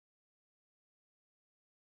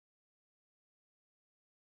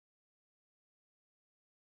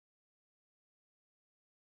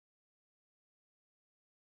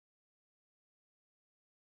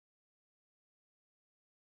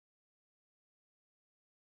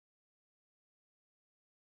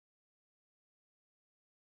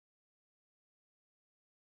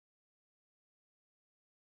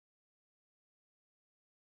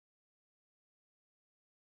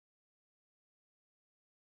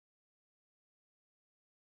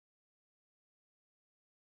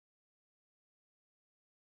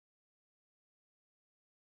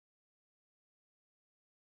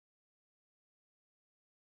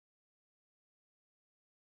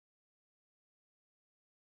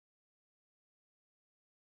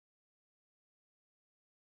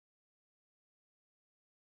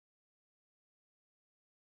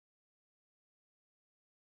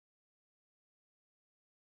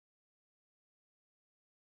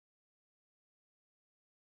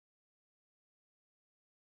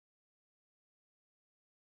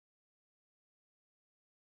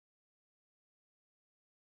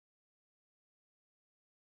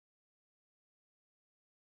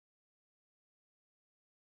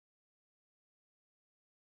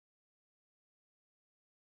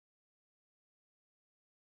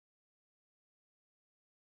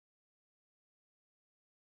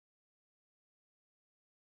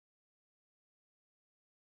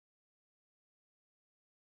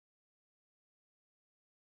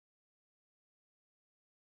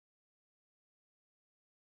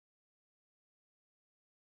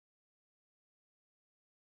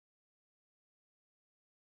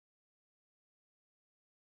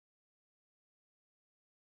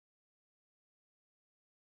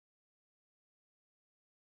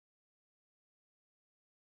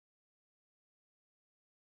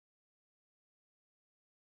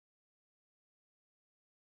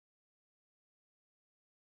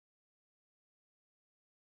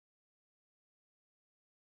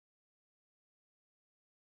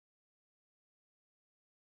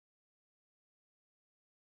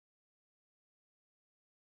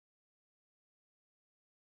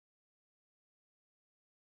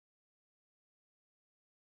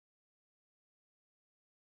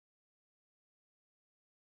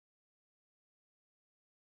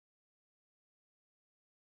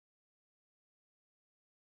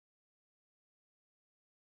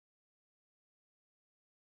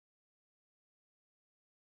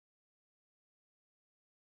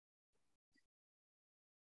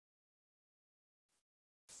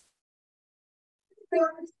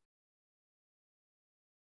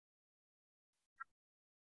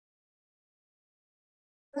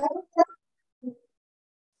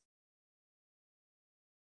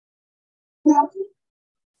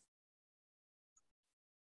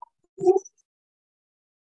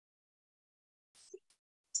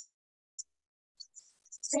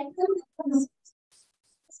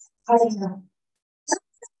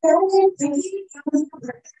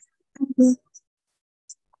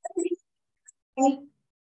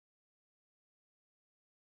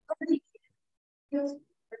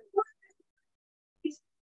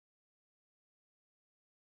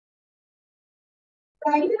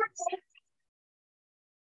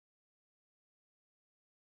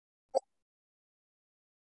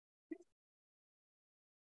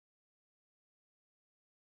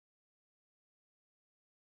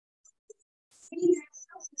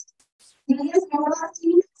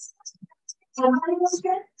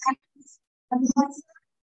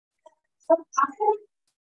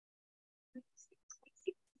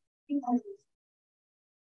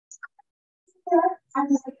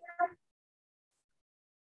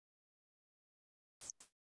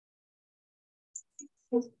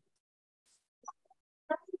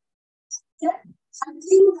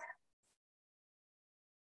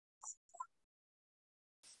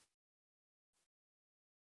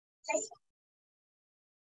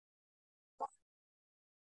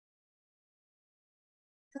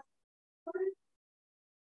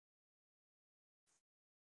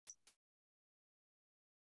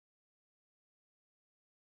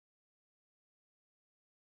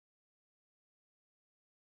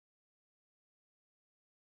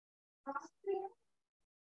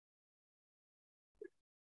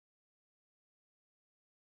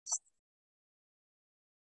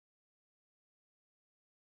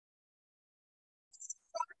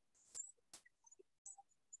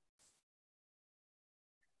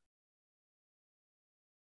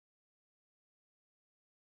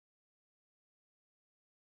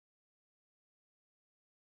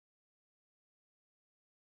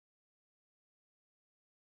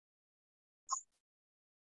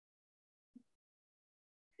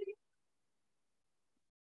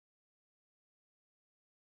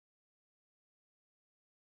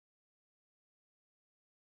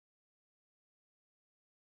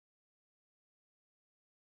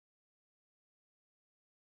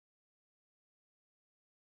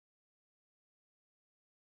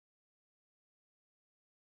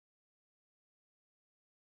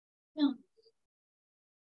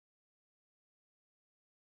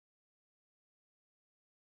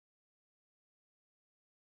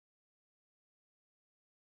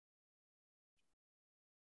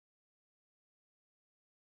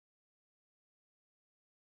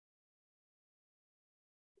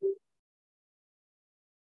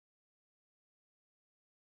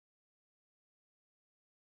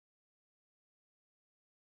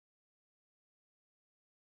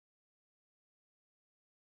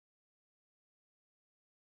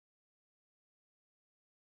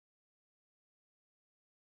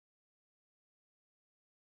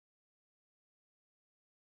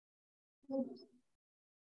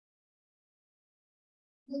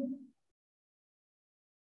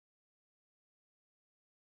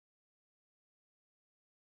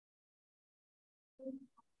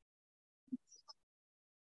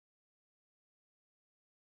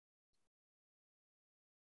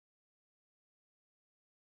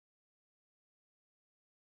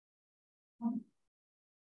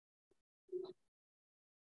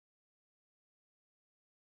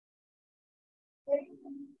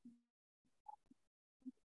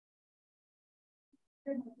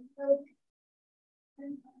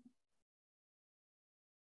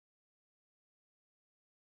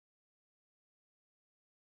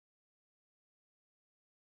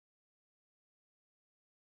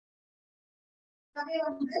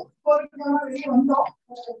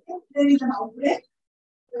There is an outbreak,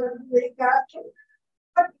 very careful.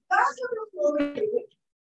 But because of the flow rate,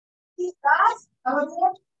 he does our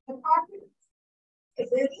own department. There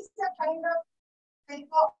is a kind of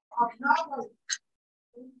abnormal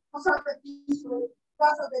because of the issue,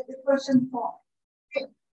 because of the depression form.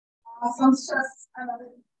 Some stress and other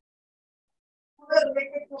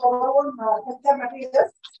related to our own lecture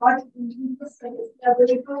materials, but in this case, we are going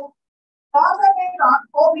to talk about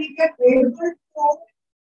how we get able to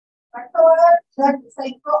recover that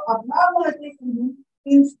psycho abnormalities in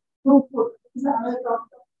throughput. Is another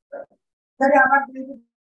topic that I am not going to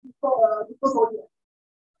discuss here.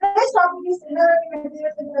 Today's topic is innovative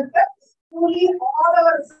materials in the truly all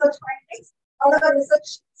our research findings, all our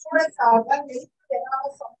research students are done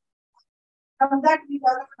from that we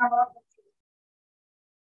develop a number of materials.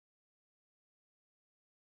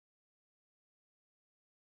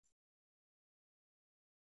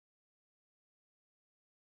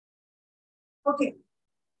 Okay.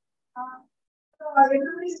 So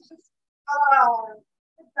everybody is just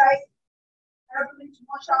like everybody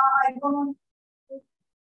Mosha, I don't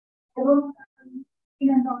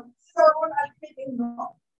and all. So what I think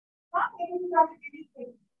no. Not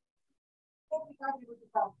anything. So we can't able to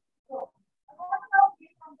talk. So I want to know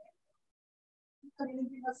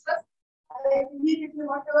anything else. I immediately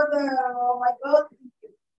whatever the my girl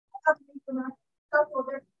thinking. I have to think so that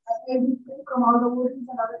I will think from all the words and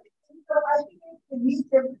other things. So I think it needs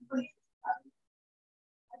everybody. I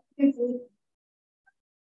think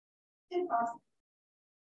it's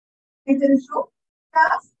an issue.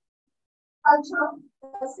 Class, culture,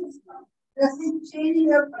 the system, is changing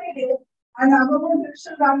every day, and our own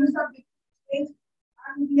traditional values are being changed,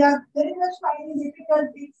 and we are very much finding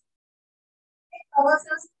difficulties in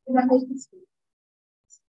ourselves in a healthy state.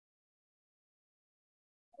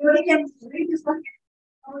 Everybody can read this one.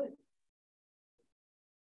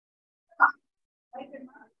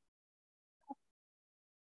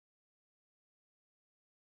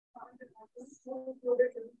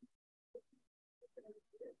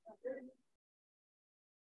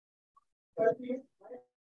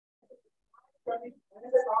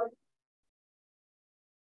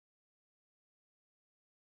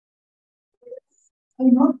 I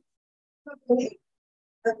know. Okay.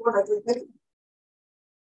 That's what I will tell you.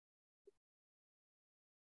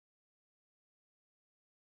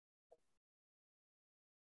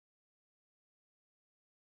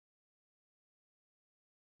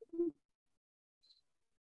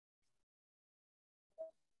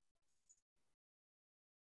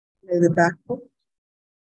 The backbone.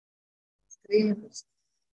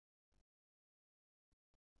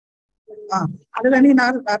 ಅದರಲ್ಲಿ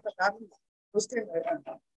ನಾನು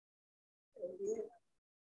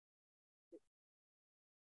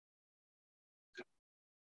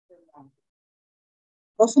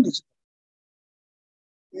percentage.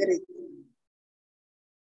 Very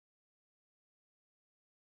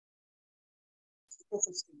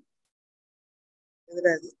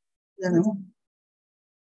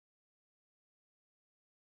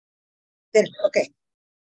okay.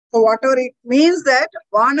 So whatever it means that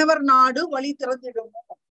Vanavar Nadu Vali Tiradidum.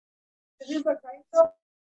 This is the kind of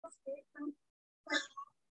statement.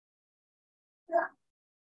 Yeah.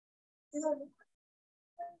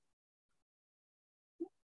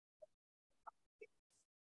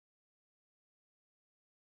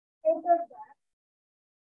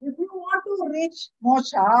 If you want to reach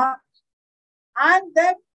moksha, and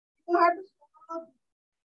then you have to follow.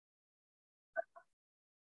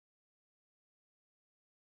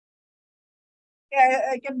 Yeah,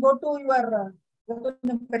 I can go to your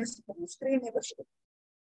screen. Okay.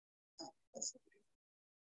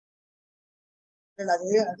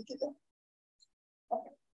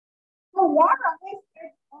 So what I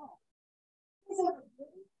said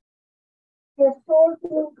is told to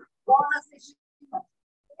bonus issue.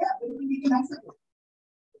 Yeah, we can answer it.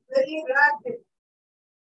 Very rare to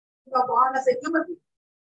bonus equity.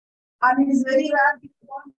 And it is very rare to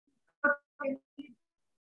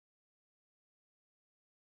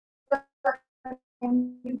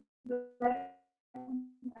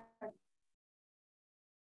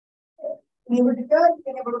able to turn,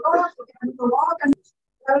 able to talk, able to walk, and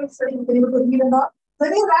able to read and all.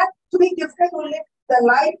 Very rare to be gifted only the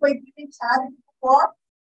life by giving charity to God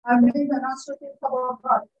and maybe the not to think about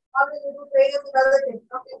God. How they do prayers and other things.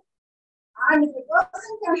 Okay. And if a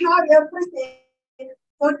person can have everything,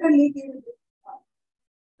 certainly he will do.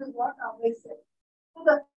 This is what I always say. So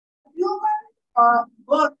the human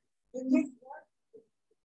work in this world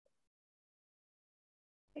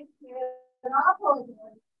is not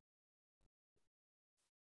ordinary.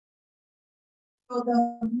 So the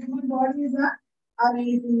human body is an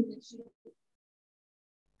amazing machine.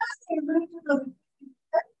 Just ability to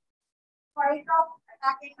fight off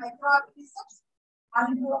attacking microorganisms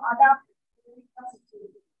and to adapt to the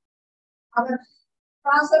situation. Our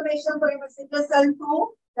transformation from a single cell to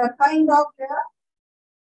the kind of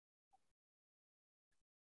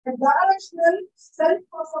the directional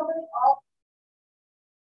self-performance of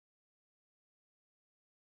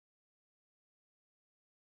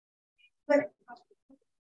the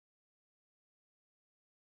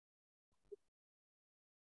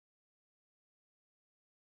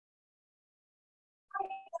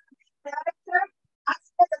director as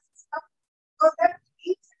well as system so that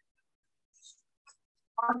each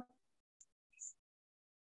on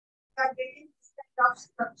getting this kind of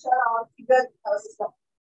structure or figure system.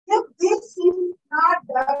 If this is not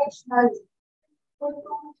directional, to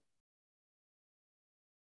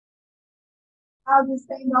have this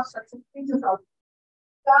kind of structure features out.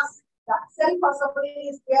 Thus, the self-assembly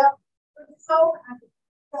is there, So, and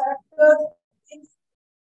character things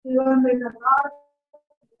given with a lot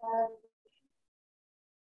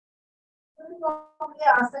uniformly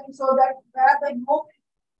assigned so that where the no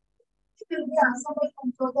will be answerable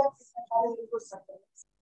and so that it's a very good subject.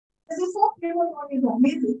 This is so clever what is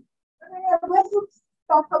amazing. When we are going to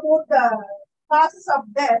talk about the causes of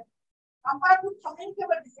death, compared to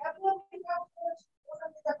communicable disease, everyone will have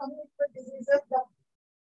the communicable diseases, the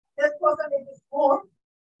death percentage is more.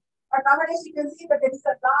 But nowadays you can see that there is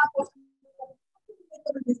a large communicable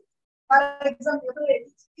disease. For example,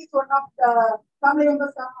 is one of the family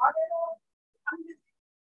members are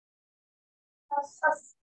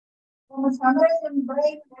so much hemorrhage in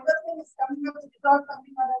brain, everything is coming up without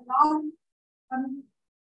coming at a long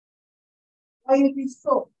why it is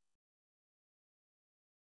so.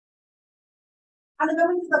 And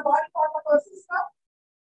coming to the body part of our system,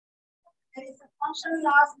 there is a function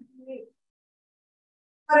loss between.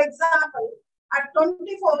 For example, at 24,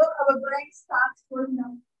 our brain starts going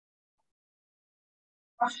down.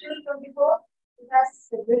 Partial 24, it has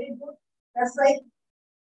a very good, that's like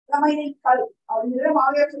the or so you have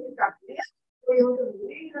to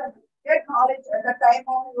really get knowledge at the time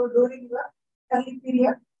of your during your early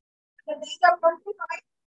period. At the age of 25,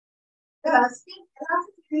 the skin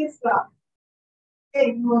elasticity is lost. Okay,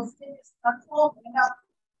 your skin is controlled enough.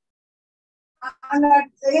 And at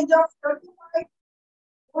the age of 35,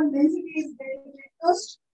 bone density is getting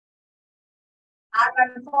reduced. And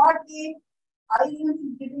at 40, ions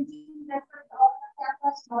is getting different of the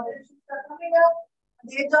campus knowledge are coming up. At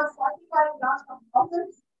the age of 45, loss of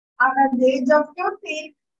muscles. And at the age of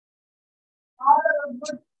 50, all of the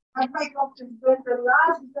good microbes is going to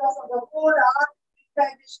last because of the food, art,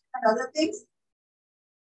 digestion, and other things.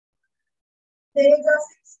 The age of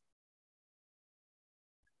 6,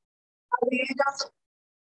 at the age of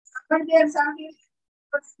 70 and 70,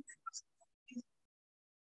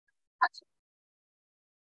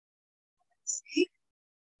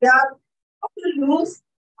 they are to lose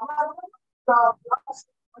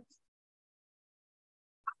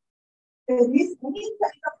there is any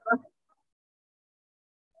kind of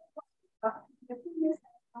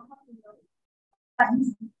times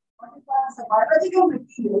a biological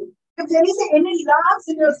material. If there is any loss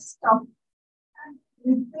in your system, and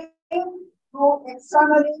retain to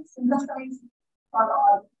externally synthesized for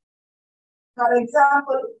all. For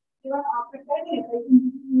example, even after 10 years, like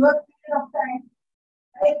in your period of time,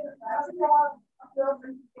 right,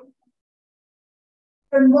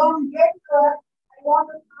 can go and get I want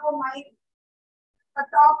to know my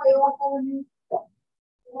cutoff, I want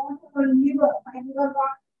to leave my liver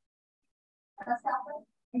has happened,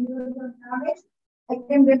 and you will damage, I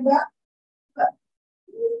can get the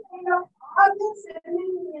these kind of organs in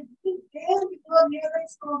big place because nearby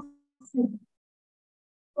sources.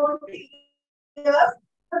 40 years,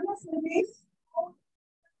 this will be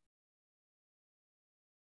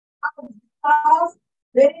because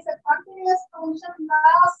there is a continuous function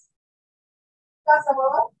loss because of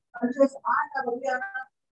our conscious and our we are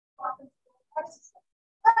not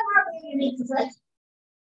doing any exercise.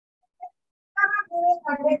 Not doing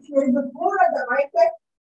there is a food at the right time.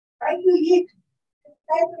 Try to eat.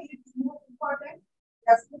 Try to eat is more important.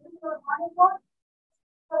 Just looking for morning food,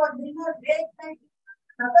 our dinner, break time,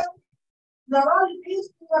 another. The all leads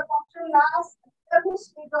to a function loss every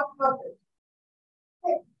state of purpose.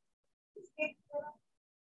 Okay.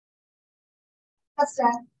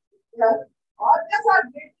 Understand? Yeah. Organs are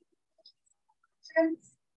getting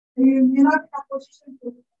functions. You may not have position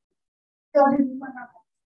to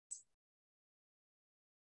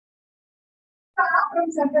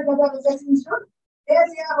from Central Government Research Institute. There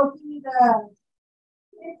they are working in the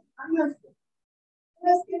university.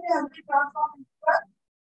 University has been transformed into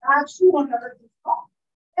actually one other thing.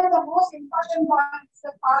 And the most important one is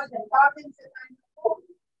the carbon. Carbon is a kind of food.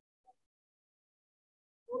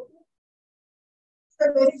 It's a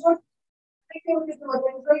very good connectivity to it.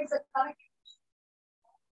 It's a connectivity.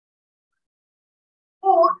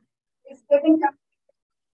 Food is getting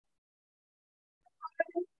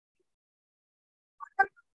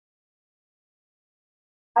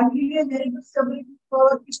and give you a very good stability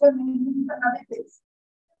for people making and other things.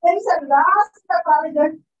 There is a last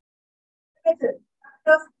collagen.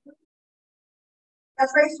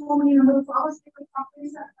 That's why so many number of pharmaceutical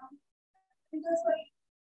companies are coming. Because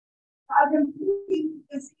collagen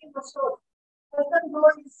is in the store. Certain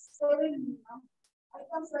growth is selling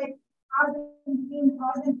items like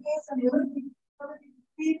collagen case and everything. So that you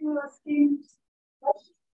feed your skin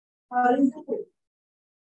insipid.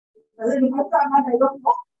 Whether you have or not, I don't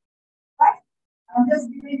know. Right? I'm just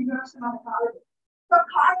giving introduction on collagen. So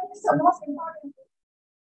collagen is the most important thing.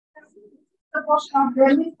 The portion of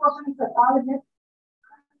Delhi portion is the target.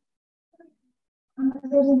 And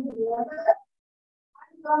there is the other.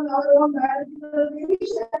 And on our own biological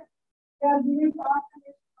division, they are giving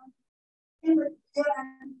and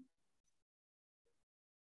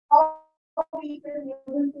how we can be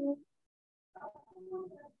able to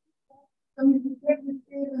communicate with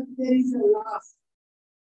them if there is a loss.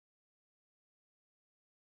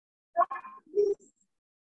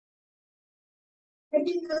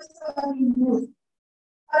 Materials are used.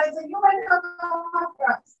 As a human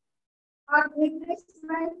contrast, our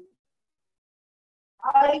replacement,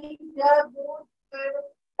 I have both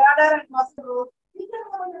bladder and muscle growth. We can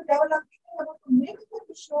able to develop, we can able to make the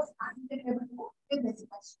tissues and we can able to get the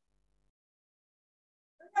situation.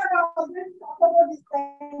 We are already talk about this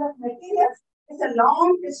kind of materials. It's a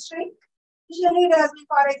long history. Usually, it has been,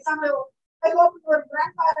 for example, I hope your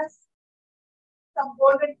grandparents some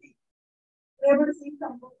golden teeth. We're able to see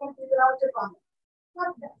some golden teeth out of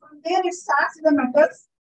from there it starts with the metals,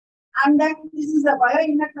 and then this is the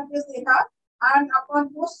bio-inert metals they have, and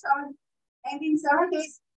upon post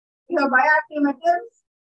 1970s, we have bioactive metals.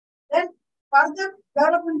 Then further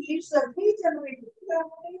development leads to regenerative. We are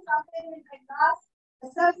moving something in glass, the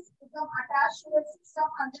cells become attached to the system,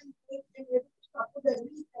 and then they will up to the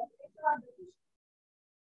regeneration.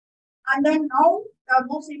 And then now the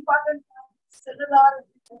most important cellular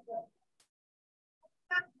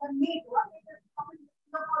the meat, what is it?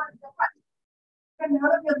 Can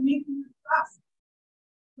develop your meat in class.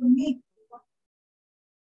 The meat.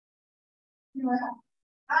 You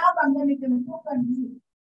have and then you can cook and eat.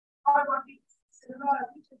 Or what is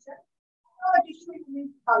cellular literature? Or the tissue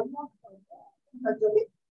means almost surgery.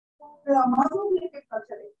 The muscle related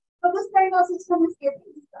surgery. So this kind of system is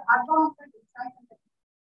getting advanced in science and technology.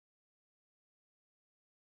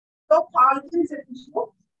 So collagen is a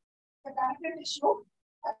tissue, the connected tissue,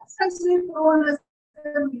 essentially grown as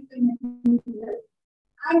material,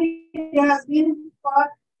 and it has been for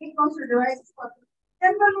e-console devices for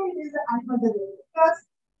temporarily it is an animal derivative because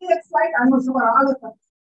it's like animals over all the things.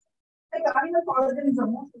 Like animal collagen is the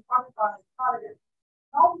most important collagen.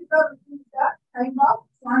 Now because the type of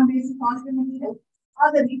plant-based collagen material or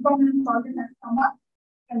the recombinant collagen has come up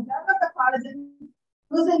and develop the collagen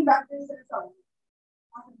using bacterial cells.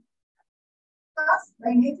 Because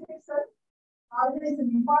by nature itself, collagen is an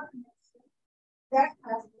important mixture that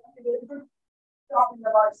has a very good job in the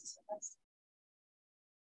body system.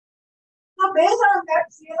 So based on that,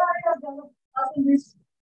 CLI has developed this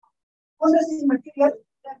processing material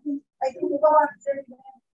that I think Ukawa said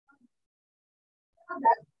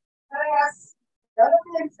that has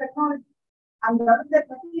developed technology and developed that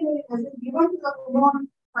material has been given to the women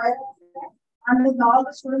and with all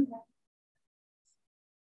the students.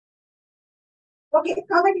 Okay,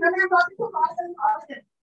 coming when I'm talking to collagen,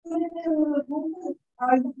 you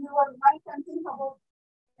might think about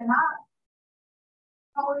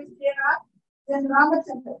how is there then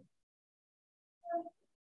Ramachandra.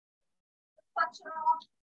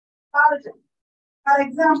 Collagen. For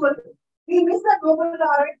example, we miss the Nobel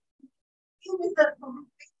laureate, we miss the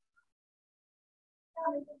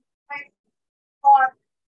or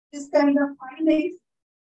this kind of findings,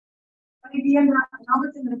 Ramachandra,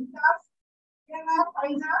 because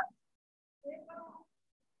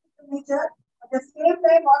nature at the same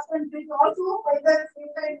time husbandry also by the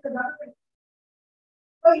same time the government.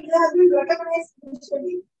 So it has been recognized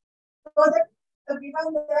initially so that the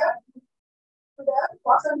given to the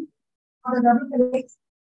person on the double legs.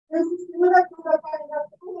 This is similar to the kind of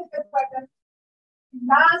two-legged pattern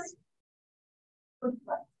last good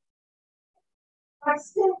one. But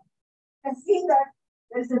still, I see that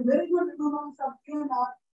there is a very good influence of humor.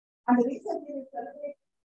 And recently we celebrate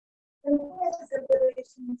the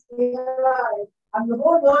celebrations alive, and the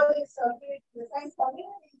whole world is celebrating, the science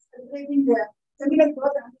community is celebrating their seminar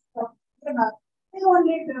program. They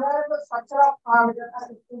only develop a structure of collagen as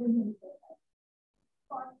a student.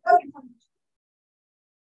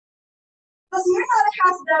 The CNR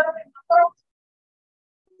has developed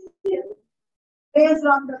a based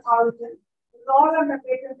on the collagen. It's all under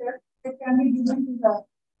patent. It can be given to the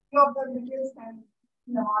few of the details and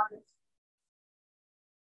in the market.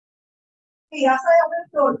 Yes, I already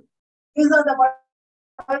told. These are the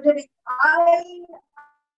biologic eye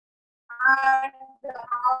and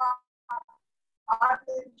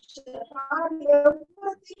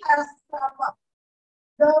everything has come up.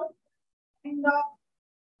 The kind of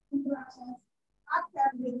interactions that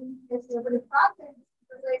can be disabled, that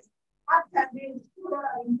can be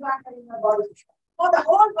implanted in the body. So the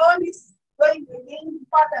whole world is going to gain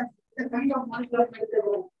importance in the kind of molecular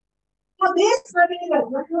material. So this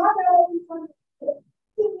material, what you are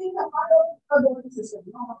being a part of the body system.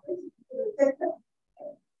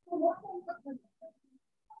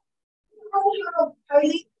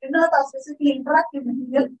 Highly inert or specifically interactive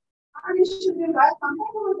material, and it should be well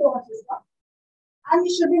compatible to our system, and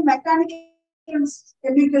it should be mechanically and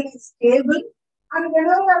chemically stable. And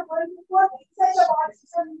whenever you are going to put inside the body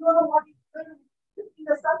system, you don't know what is going to be in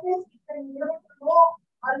the surface, you can be able to know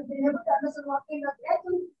or you can be able to understand what kind of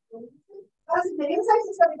reaction. Because in the inside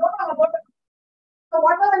system, we don't know about it. So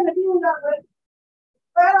whatever materials are going to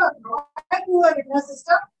our inner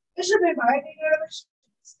system, it should be biodegradable,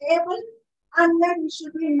 stable, and then it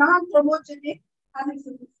should be non-thermogenic and it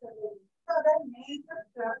should be stable. So the major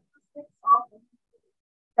characteristics of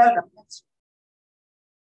development.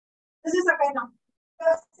 This is a kind of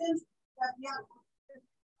since we are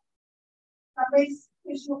surface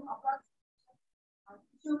issue of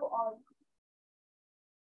issue or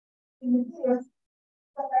in materials,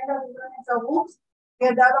 the kind of difference of hoops, we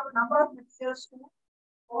have developed a number of materials to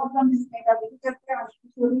overcome this kind of difficulty.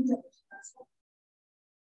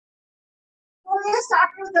 So we start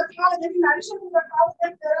with the collagen. In addition to the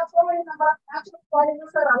collagen, there are so many number of natural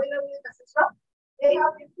polymers are available in the system. They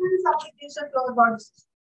have different application to our body system.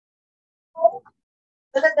 So,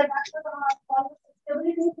 that is the natural polymer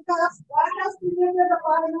stability because what has created the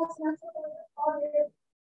polymers natural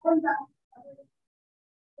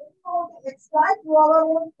it's like our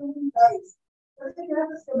own human lives. Whether you have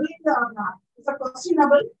the stability or not, it's a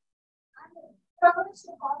questionable. And the polymers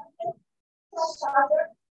started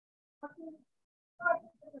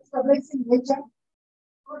stabilizing nature,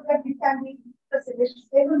 so that it can be a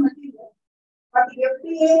stable material. But the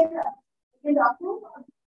FDA is approved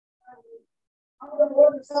on the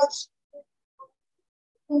more research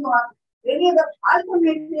on any of the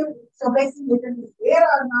alternative stabilizing material is there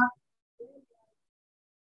or not.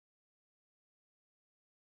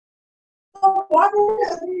 So what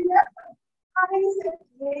is everywhere?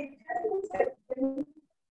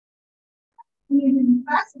 In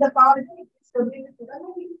fact, the power stability is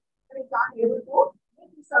not able to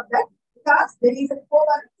make use of that because there is a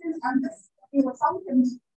covalence and this some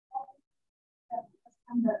things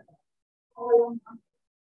under. So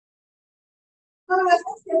as a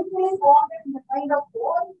chemically formed in the kind of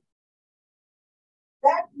bond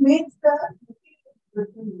that makes the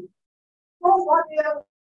material. So what we are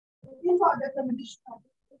looking for the condition of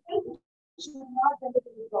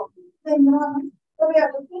the environment. So we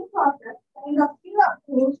are looking for the kind of field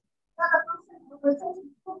approach that a person who presents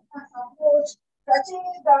an approach such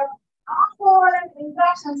as that non-covalent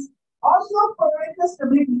interactions also provide the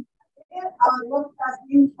stability. Here our work has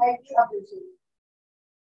been highly appreciated.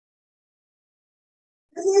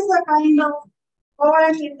 This is the kind of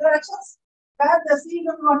covalent interactions where the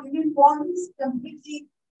single or even bond is completely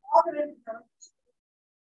covalent.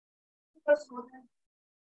 So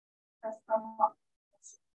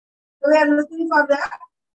we are looking for the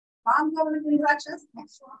non-covalent interactions.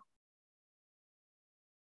 Next one.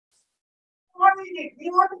 What we did, we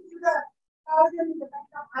want to give the covalent in the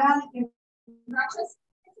kind of ionic interactions.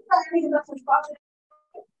 This is the ionic interactions.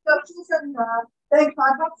 So choose some like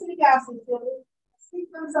carboxylic acid.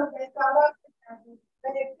 Sequence of the carboxylic acid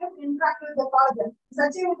when it gets interact with the covalent,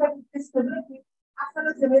 such that it is stability as well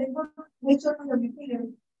as a very good nature of the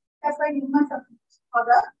material. That's why humans are for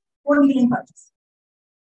the bone healing purpose.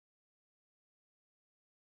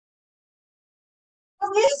 So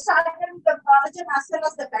we started with the collagen as well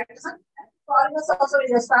as the glycogen. Polymers also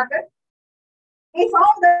we started. We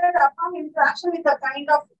found that upon interaction with the kind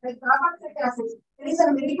of carboxylic acid, there is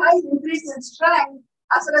a very high increase in strength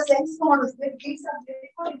as well as enzymes. It gives a very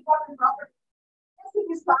good important property. It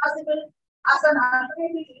is possible as an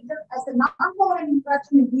alternative agent, as a non-covalent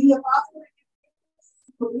interaction will be a possibility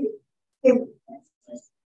to be stable.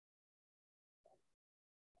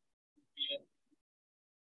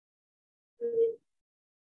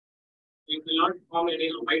 You will not form any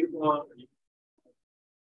white bond.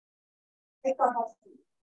 The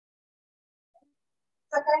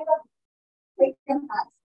kind of taken as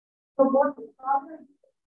so both the carbon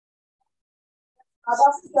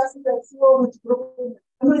carboxylic acid and CO which group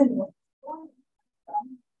in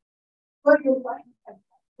what you find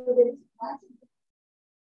so there is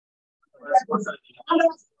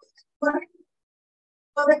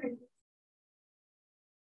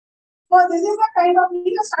so this is a kind of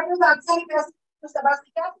we just started the oxalic acid to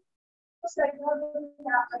carboxylic acid.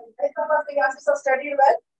 Carboxylic acids are studied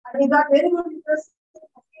well, and we got very good interest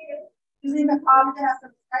using the collagen as a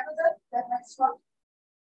hydrogen. That next one.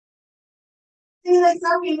 See like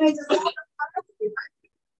some images.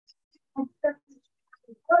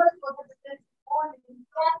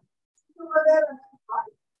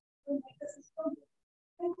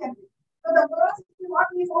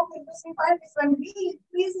 next we find is when we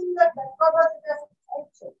increasing the carbohydrate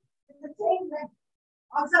acid in the same length,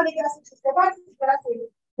 oxalic acid is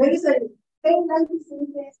very same length is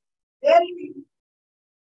in place, very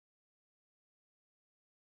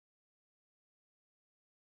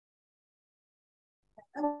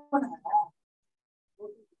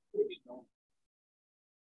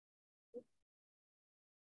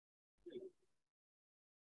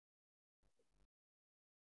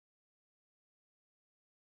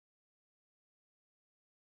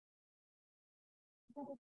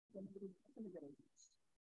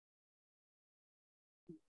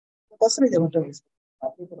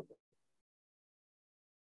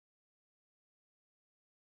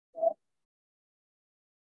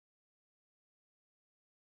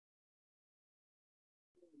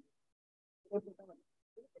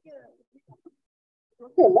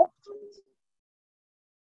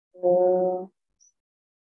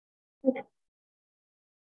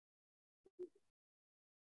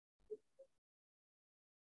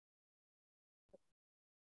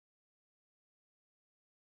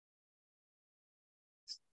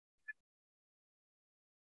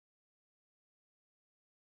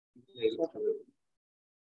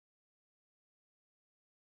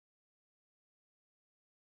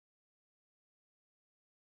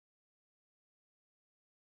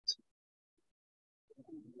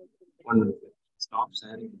One minute. Stop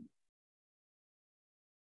sharing.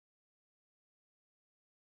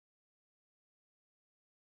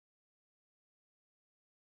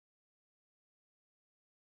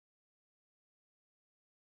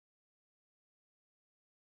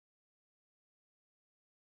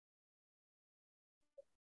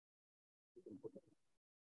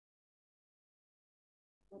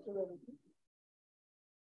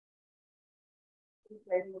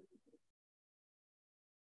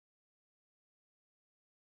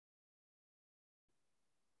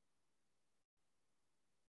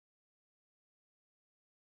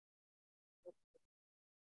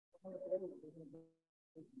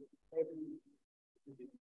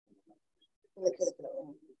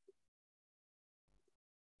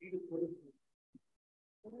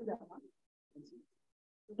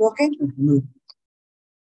 okay.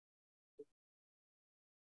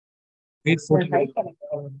 8:40.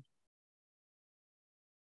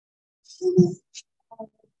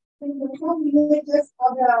 Images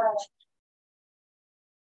of the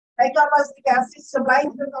nitroglic acid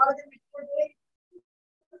sublimes the collagen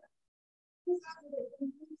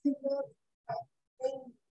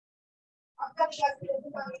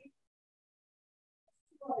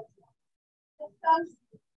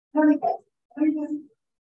so you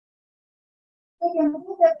can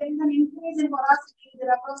see that there is an increase in porosity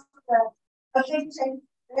across the shape chain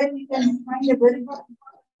where we can find a very good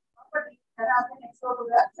property that has been explored to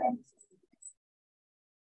that science.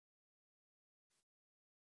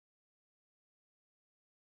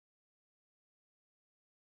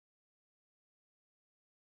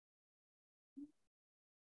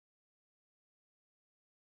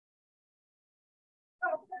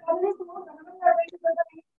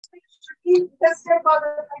 Tested for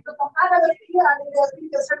the compatibility and it has been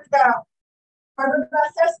tested the carbon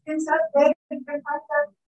process insert where we can find that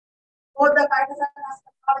both the hydrogen as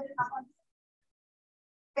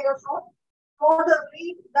for the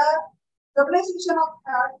read the stabilization of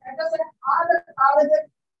hydrogen or the hydrogen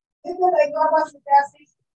in the nitroglic acid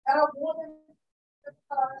there are more than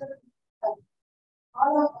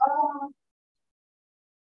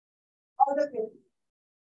all the things.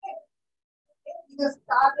 Because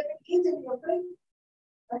target is in your brain.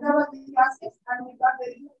 Whenever the classes and we got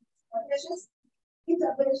very conditions, each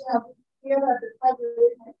operation have here at the time.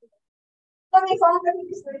 So we found that it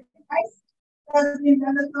is very nice. Has been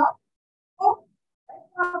done as well. So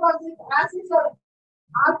acids are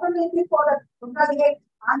alternative for the conjugate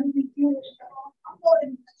and the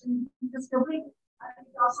discovery and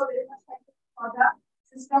it also very much for the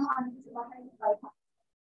system and its life.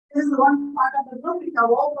 This is one part of the group which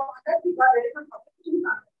are all that we got very much competition.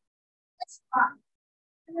 That's fine.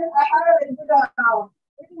 I have a very good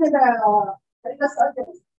working with the medical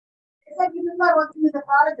surgeons. It's like people are working with the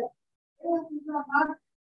college. People are not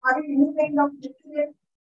having any kind of experience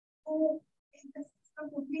to make the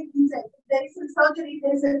system to be inside. If there is a surgery,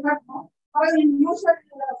 there is a not more. Or in usual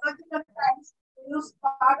surgical times, they use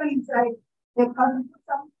part inside. They come put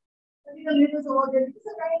some medical leaders over there. It's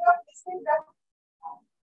a kind of mistake that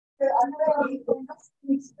another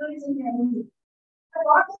experience in the enemy. So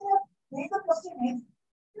what is the major question is,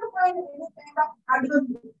 you find any kind of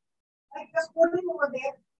adversity, like just putting over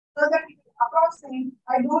there so that it is approximate.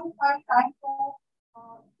 I don't find time to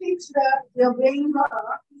fix the brain or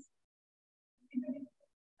approximate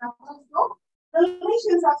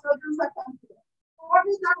conditions of surgeons are considered. So what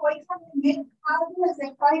is that? Why can we make carbon as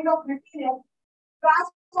a kind of material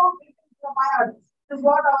transform it into the biodes? This is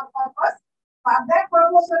what our purpose. For that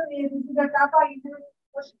purpose, we use the data into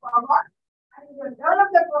push forward and you will develop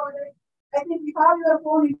the product. I think you have your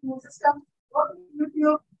phone in your system, go to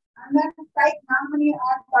YouTube and then type normally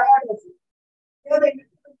and biology. Here the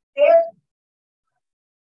YouTube page.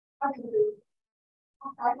 What is it?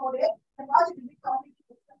 I know it. The logic is complicated.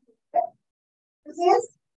 This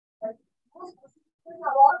is the most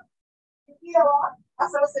award, the award, as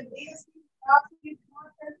well as the IST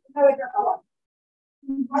Innovator Award.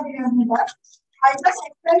 I just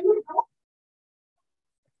explained you now.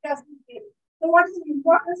 So what is the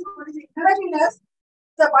importance? What is the innovative?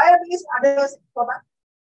 The bio-based adhesive product.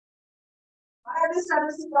 Bio-based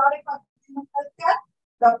adhesive product of healthcare.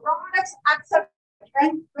 The products accept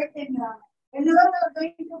and fit in. Whenever you are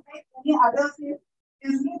going to make any adhesive,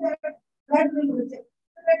 you see that blood will reject.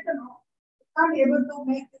 So let you know, you are not able to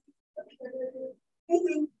make this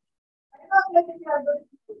anything. I don't know if you are going to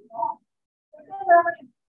do no. Because you are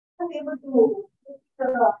not able to make the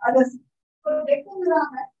adhesive. So let me know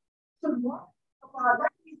should work. For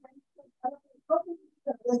that reason,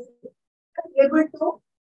 able to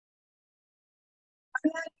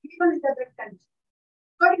even in the bed condition.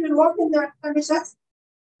 But it will work in the conditions.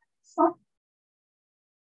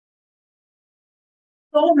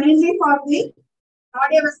 So mainly for the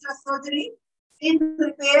cardiovascular surgery, skin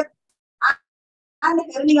repair, and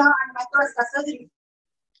hernia and microvascular surgery,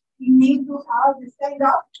 we need to have this kind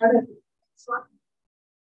of therapy. So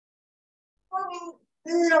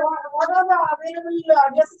what are the available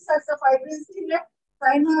adhesive sites of fibrinogen,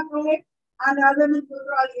 cyanoacrylate, and aluminum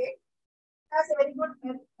chloride? Has a very good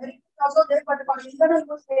very also there, but for internal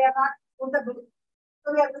use they are not suitable.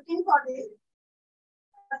 So we are looking for the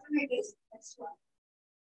alternatives. Next one.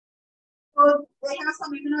 So they have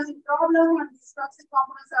some immunologic problem and these toxic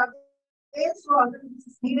components are there. So alternatives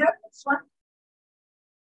is needed. Next one.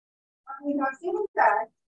 And we have seen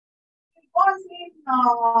that once in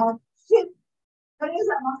ship there is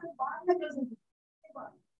a muscle bond that is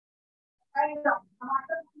and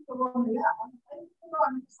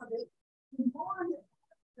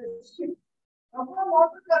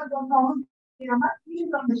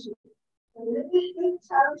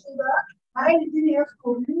marine engineers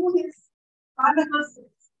could remove his particles to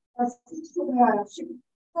the ship.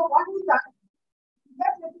 So what is that?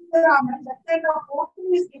 That kind of coating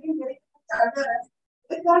is giving very much adherence.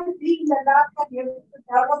 We can't be in the lab and able to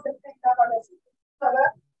develop the kind of adhesive.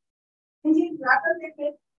 Engine rather than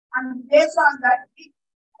it, and based on that, we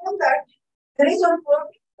know that there is one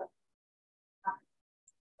protein.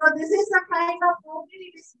 So this is the kind of protein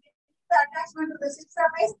it is the attachment to the ship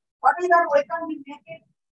surface. What is that? We can make it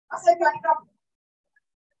as a kind of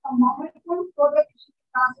a molecule so that it should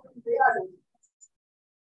transfer to the other.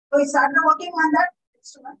 So we started working on that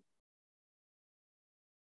instrument.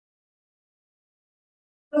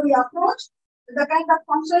 So we approach the kind of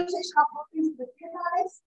functionalization of proteins with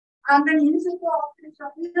phenolics and then using the operation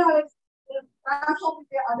of phenolics will transform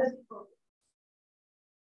the other proteins.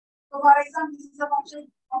 So for example, this is a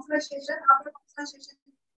functionalization. After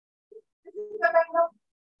functionalization, this is the kind of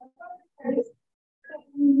studies has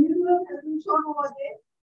been shown over there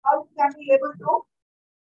how it can be able to do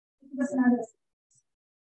this analysis.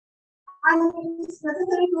 And it is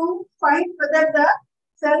necessary to find whether the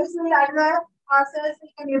cells will adhere or cells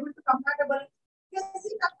will be able to compatible. You can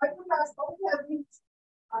see that has been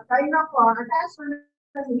a kind of attachment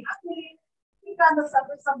that we have to keep on the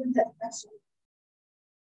surface of the infection.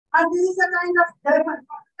 And this is a kind of development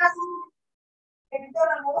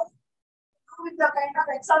with the kind of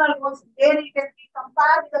external goals. There it can be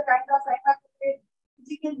compared with the kind of cyanoacrylate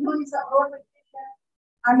which you can do is a road medication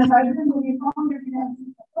and the hydrogen will be found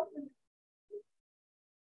in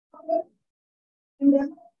okay. And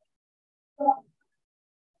then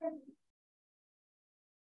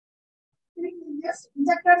we just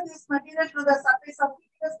injected this material to the surface of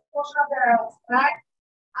this portion of the rat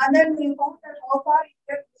and then we found that how far it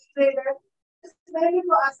gets degraded. This is mainly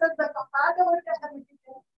to assess the compatibility of the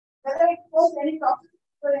material, whether it poses any toxicity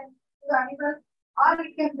to the animal or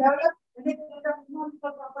it can develop any kind of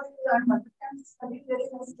immunological properties to the animal. We can study very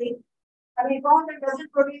nicely. And we found it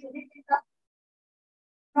doesn't produce any kind of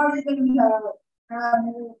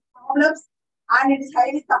problems and it is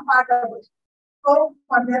highly compatible. So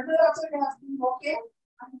for dental also it has been okay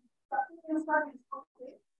and something is not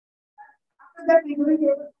okay. After that we will be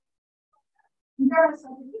able to internal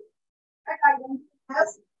surgery that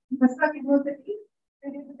identifies Western University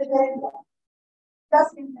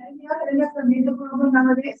just in India there is a major problem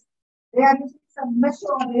nowadays. They are using some mesh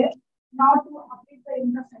over there now to update the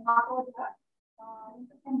intestine, not over the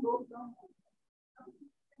intestine goes down.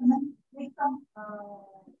 And then make some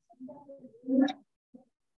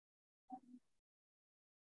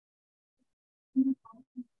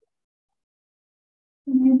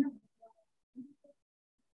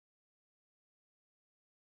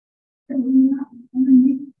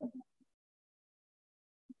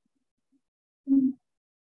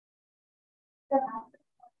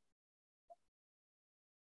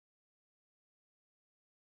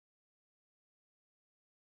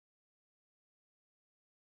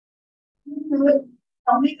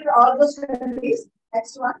completed all those studies.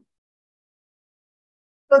 Next one.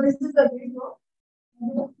 So this is the video.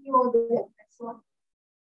 You over there. Next one.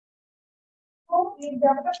 So we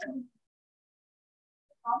developed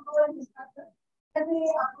component discussion. Then we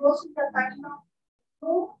approach the question of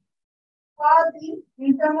who are the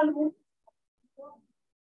internal moves.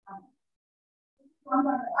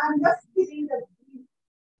 I'm just giving the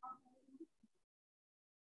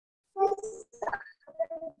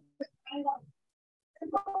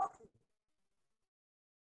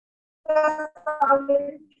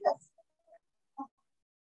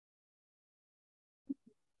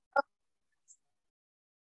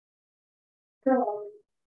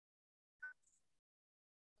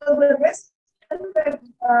so the best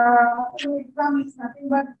exam is nothing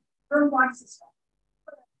but from one system.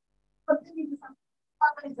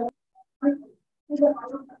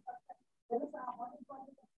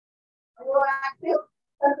 Active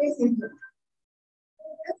surface injury.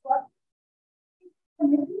 That's what.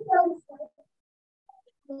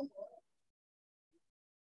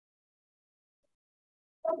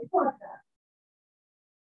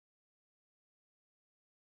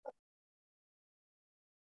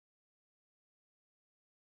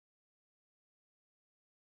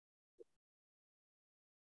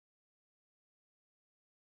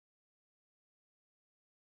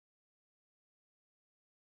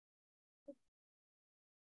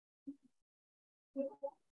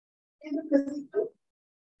 In the physical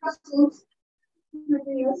costumes,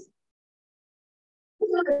 materials,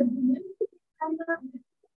 vegetable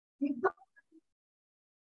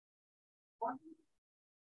oil,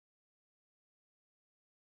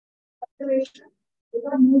 there is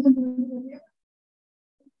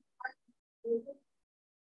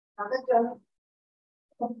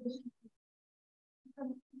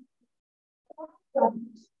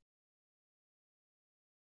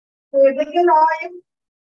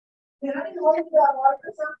oil,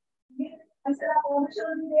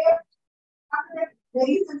 there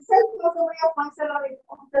is itself also way of functional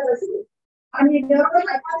of the residue. And we develop a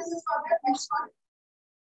hypothesis for that next one.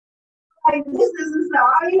 Like this is the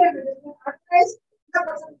oil and it is characterized the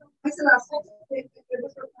person functional aspects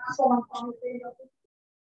transform and form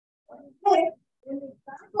okay, when we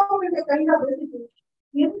transform into kind of residue,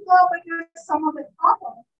 incorporate some of the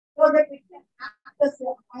compounds so that we can act as a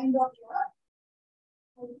kind of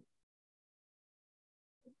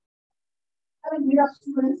I mean, we have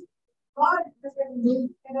students who are interested in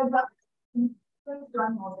being in a run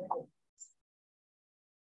all the time.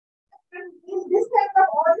 In this kind of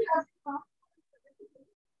oil has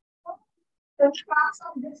the class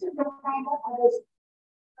of this is the kind of others.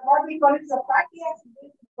 What we call it the fatty acid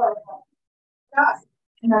class.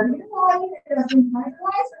 In a new oil, it has been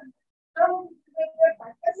mineralized and turned into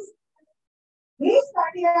fatty acids. These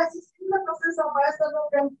fatty acids in the process of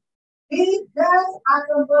bioabsorption, these gas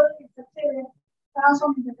absorber in such a way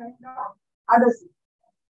transform into kind of others.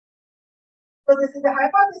 So this is the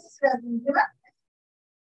hypothesis we have been given.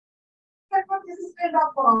 This is kind of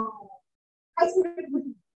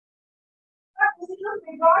ICBST.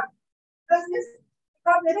 We got this. We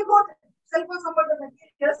got very good self-concept about the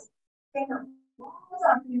materials. Kind of.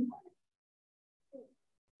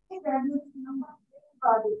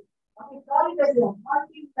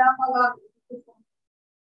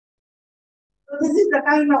 So this is the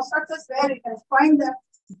kind of success where you can find that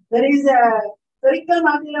there is a spherical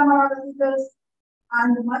multilamellar vesicles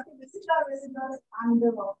and multivesicular vesicles and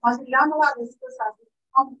multilamellar vesicles are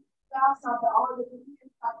the class of all the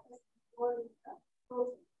different factors.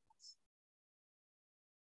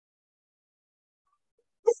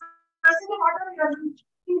 This present order we are in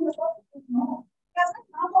the process is no. Because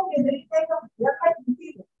not only there is like a like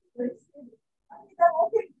material, there is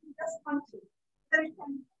okay, just function. There is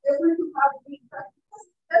able to have the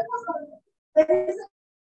that was there is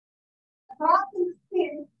a drop in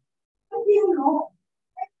skin. You know,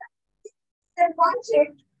 then one check,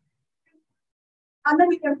 and then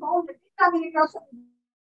we can found the contamination.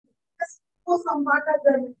 Just for some water,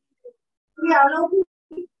 then we allow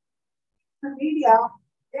the media.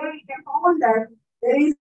 There we can found that there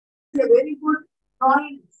is a very good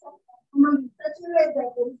join in such a way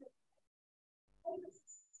that there is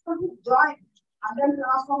something join and then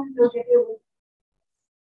transform into a getaway.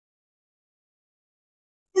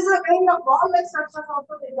 This is a kind of ball-like structure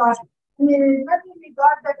also we got. I mean, we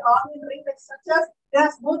got that organ ring-like structures.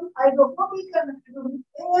 There's both hydrophobic and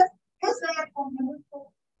layers. This layer can be used to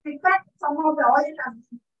detect some of the oil has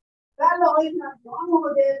where the oil has gone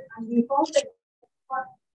over there and we found that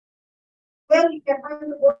where we can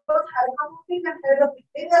find both hydrophobic and hydrophobic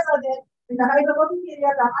areas are there. In the hydrophobic area,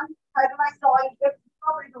 the unhydrolyzed oil gets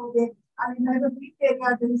discovered over there. And in the hydrophobic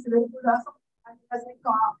area, there is a very good also. And it has been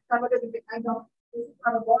converted into kind of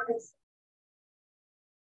bodies.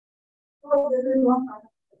 So this is one part.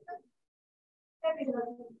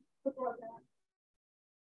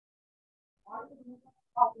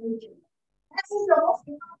 Next is the most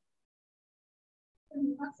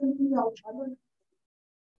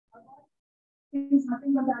is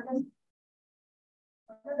nothing but that is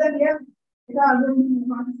other than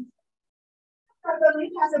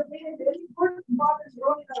it has a very good important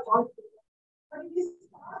role in our body. But it is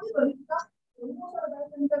possible because most of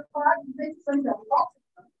the part which is in the box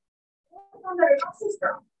from the redox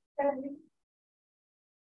system can be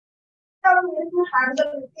to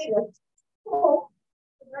handle material. So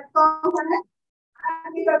that component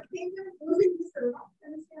and we are thinking using this redox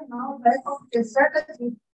system now back of the strategy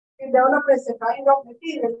we develop as a kind of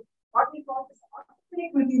material what we call as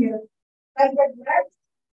organic material like that bread,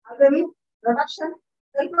 algae, production,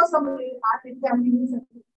 electrosummary and it can be used as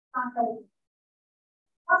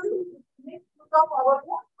of our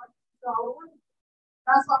own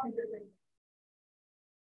transform into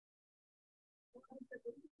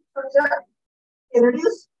structure,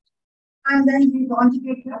 reduce, and then we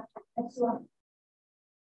conjugate that X1.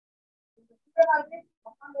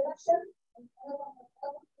 Reduction.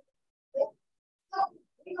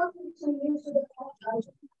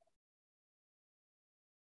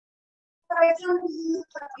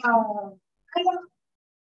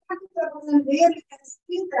 Where you can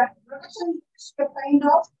see that production is a kind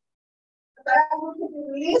of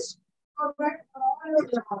release or the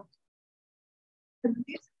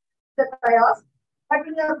chaos, but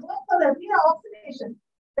when you are going for the reoxidation,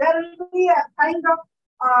 there will be a kind of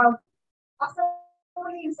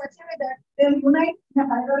assembly in such a way that they will unite in a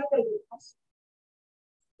hierarchical universe.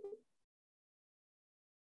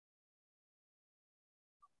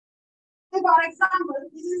 So for example,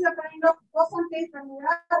 this is a kind of percentage when we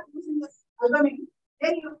are using this algorithm,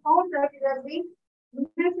 then you found that it has been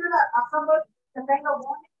united or assembled the kind of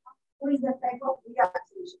one is the type of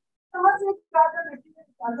reaction. So once we start the material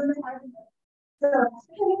algorithm,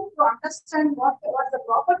 especially to understand what the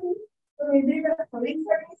property, so we did a coding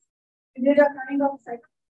studies, we did a kind of cycle.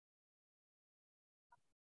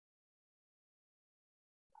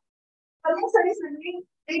 Coding studies when we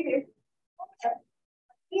did it,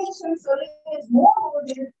 reaction solution is more over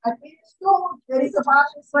there. At least so there is a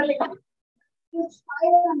partial swelling. Huge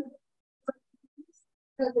fire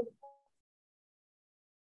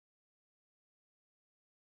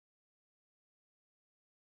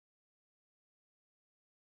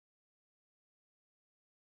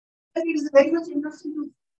it is very much interesting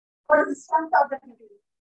to what is the strength of the material.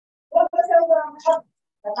 What was the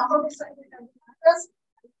number of factors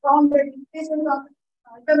found that increasing of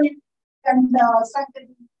ultimate and strength.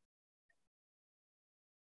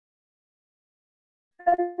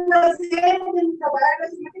 The same in the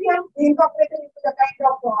biology material incorporated into the kind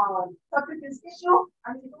of substance tissue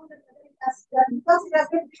and we know that because it has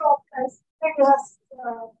been deoxidized, it has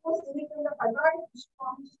post anything the fibrotic tissue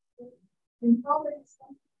forms incorporated.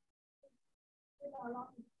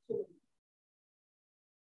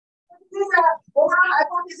 This is a overall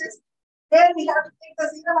hypothesis. There we have to take the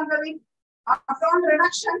serum undergoing upfront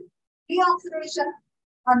reduction, deoxidation,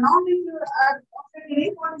 or non-nuclear oxidative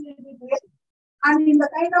reformation, and in the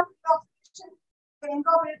kind of deoxidation, we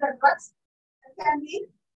incorporate the drugs that can be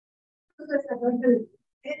used as a drug.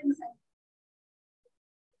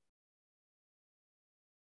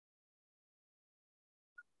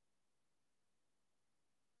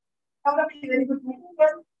 Developing very good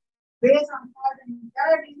material based on fault and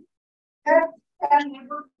clarity that can be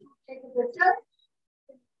able to take the test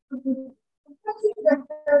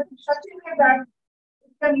such a way that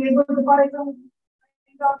it can be able to, for example,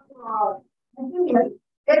 material,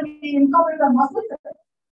 then we incorporate the muscle cells.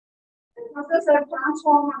 Muscle cells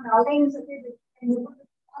transform and align such a way that can be able to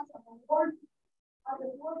transform the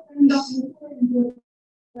whole kind of material into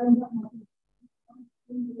kind of muscle.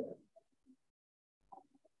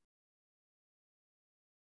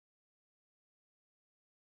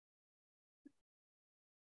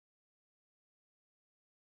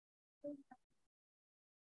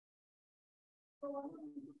 Are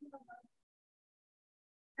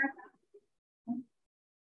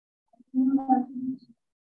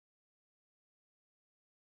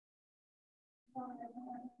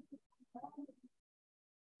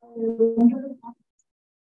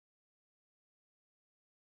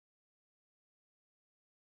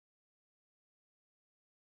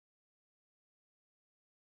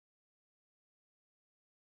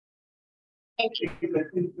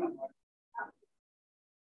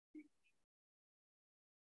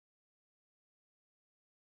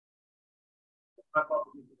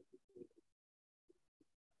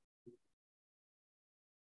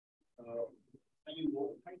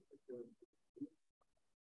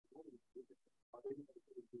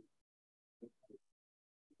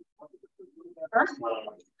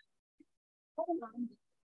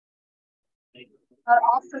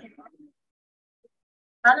often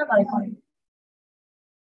analyzed.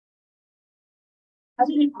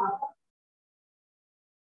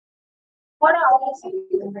 What are all the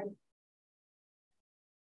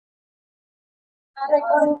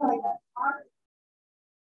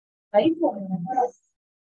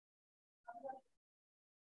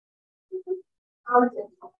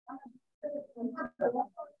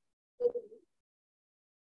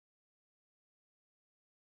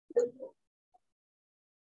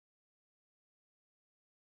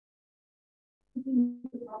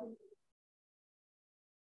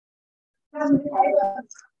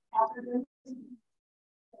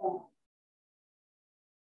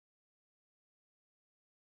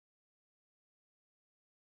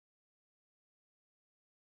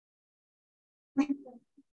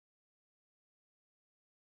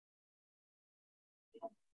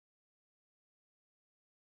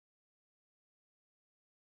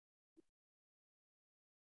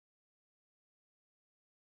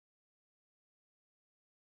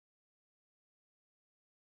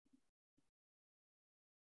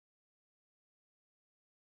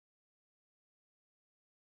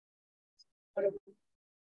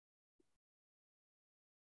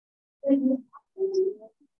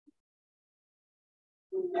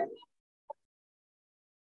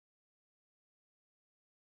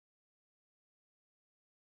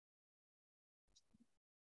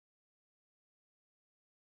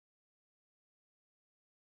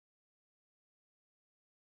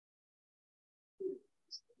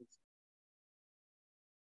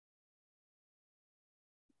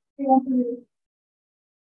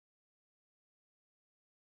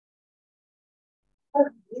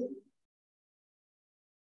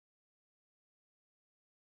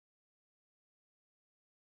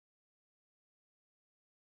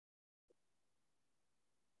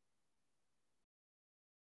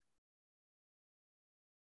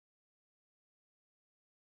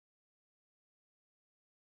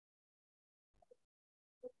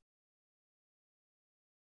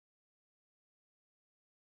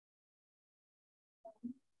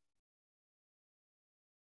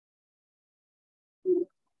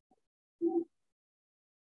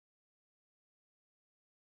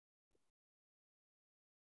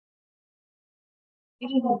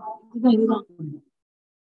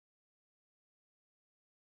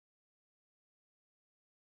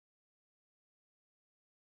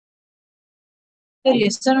சரி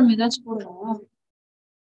SRM ஏதாச்சும் போடுவோம்.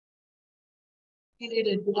 இது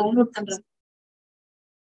download பண்றேன்.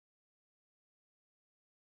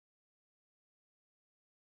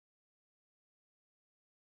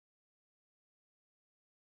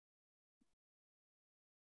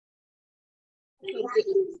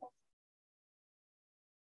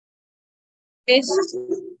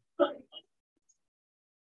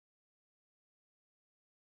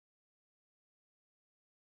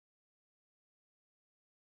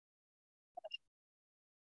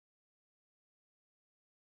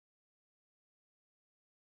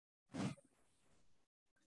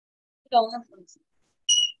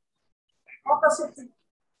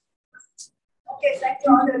 Okay, thank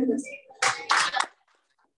you all.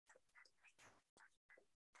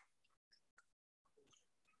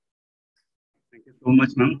 Thank you so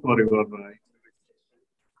much, ma'am, for your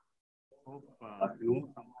hope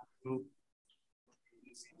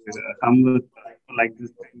some like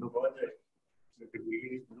this kind of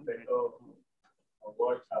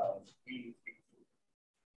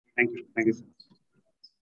thank you so much.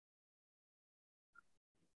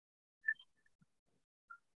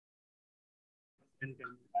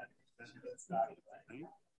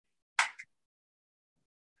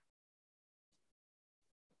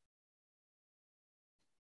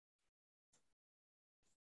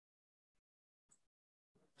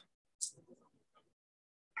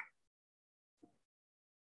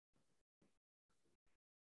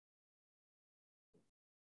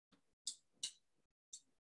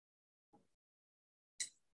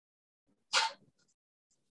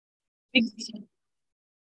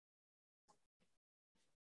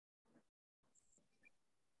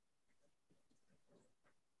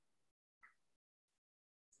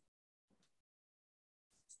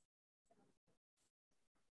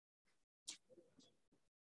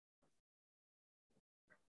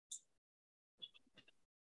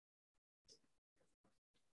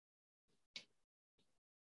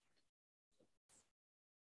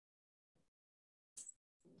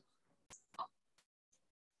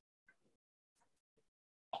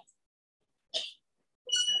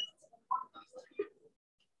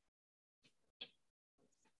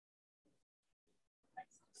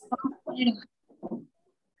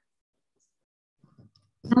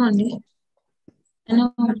 అండి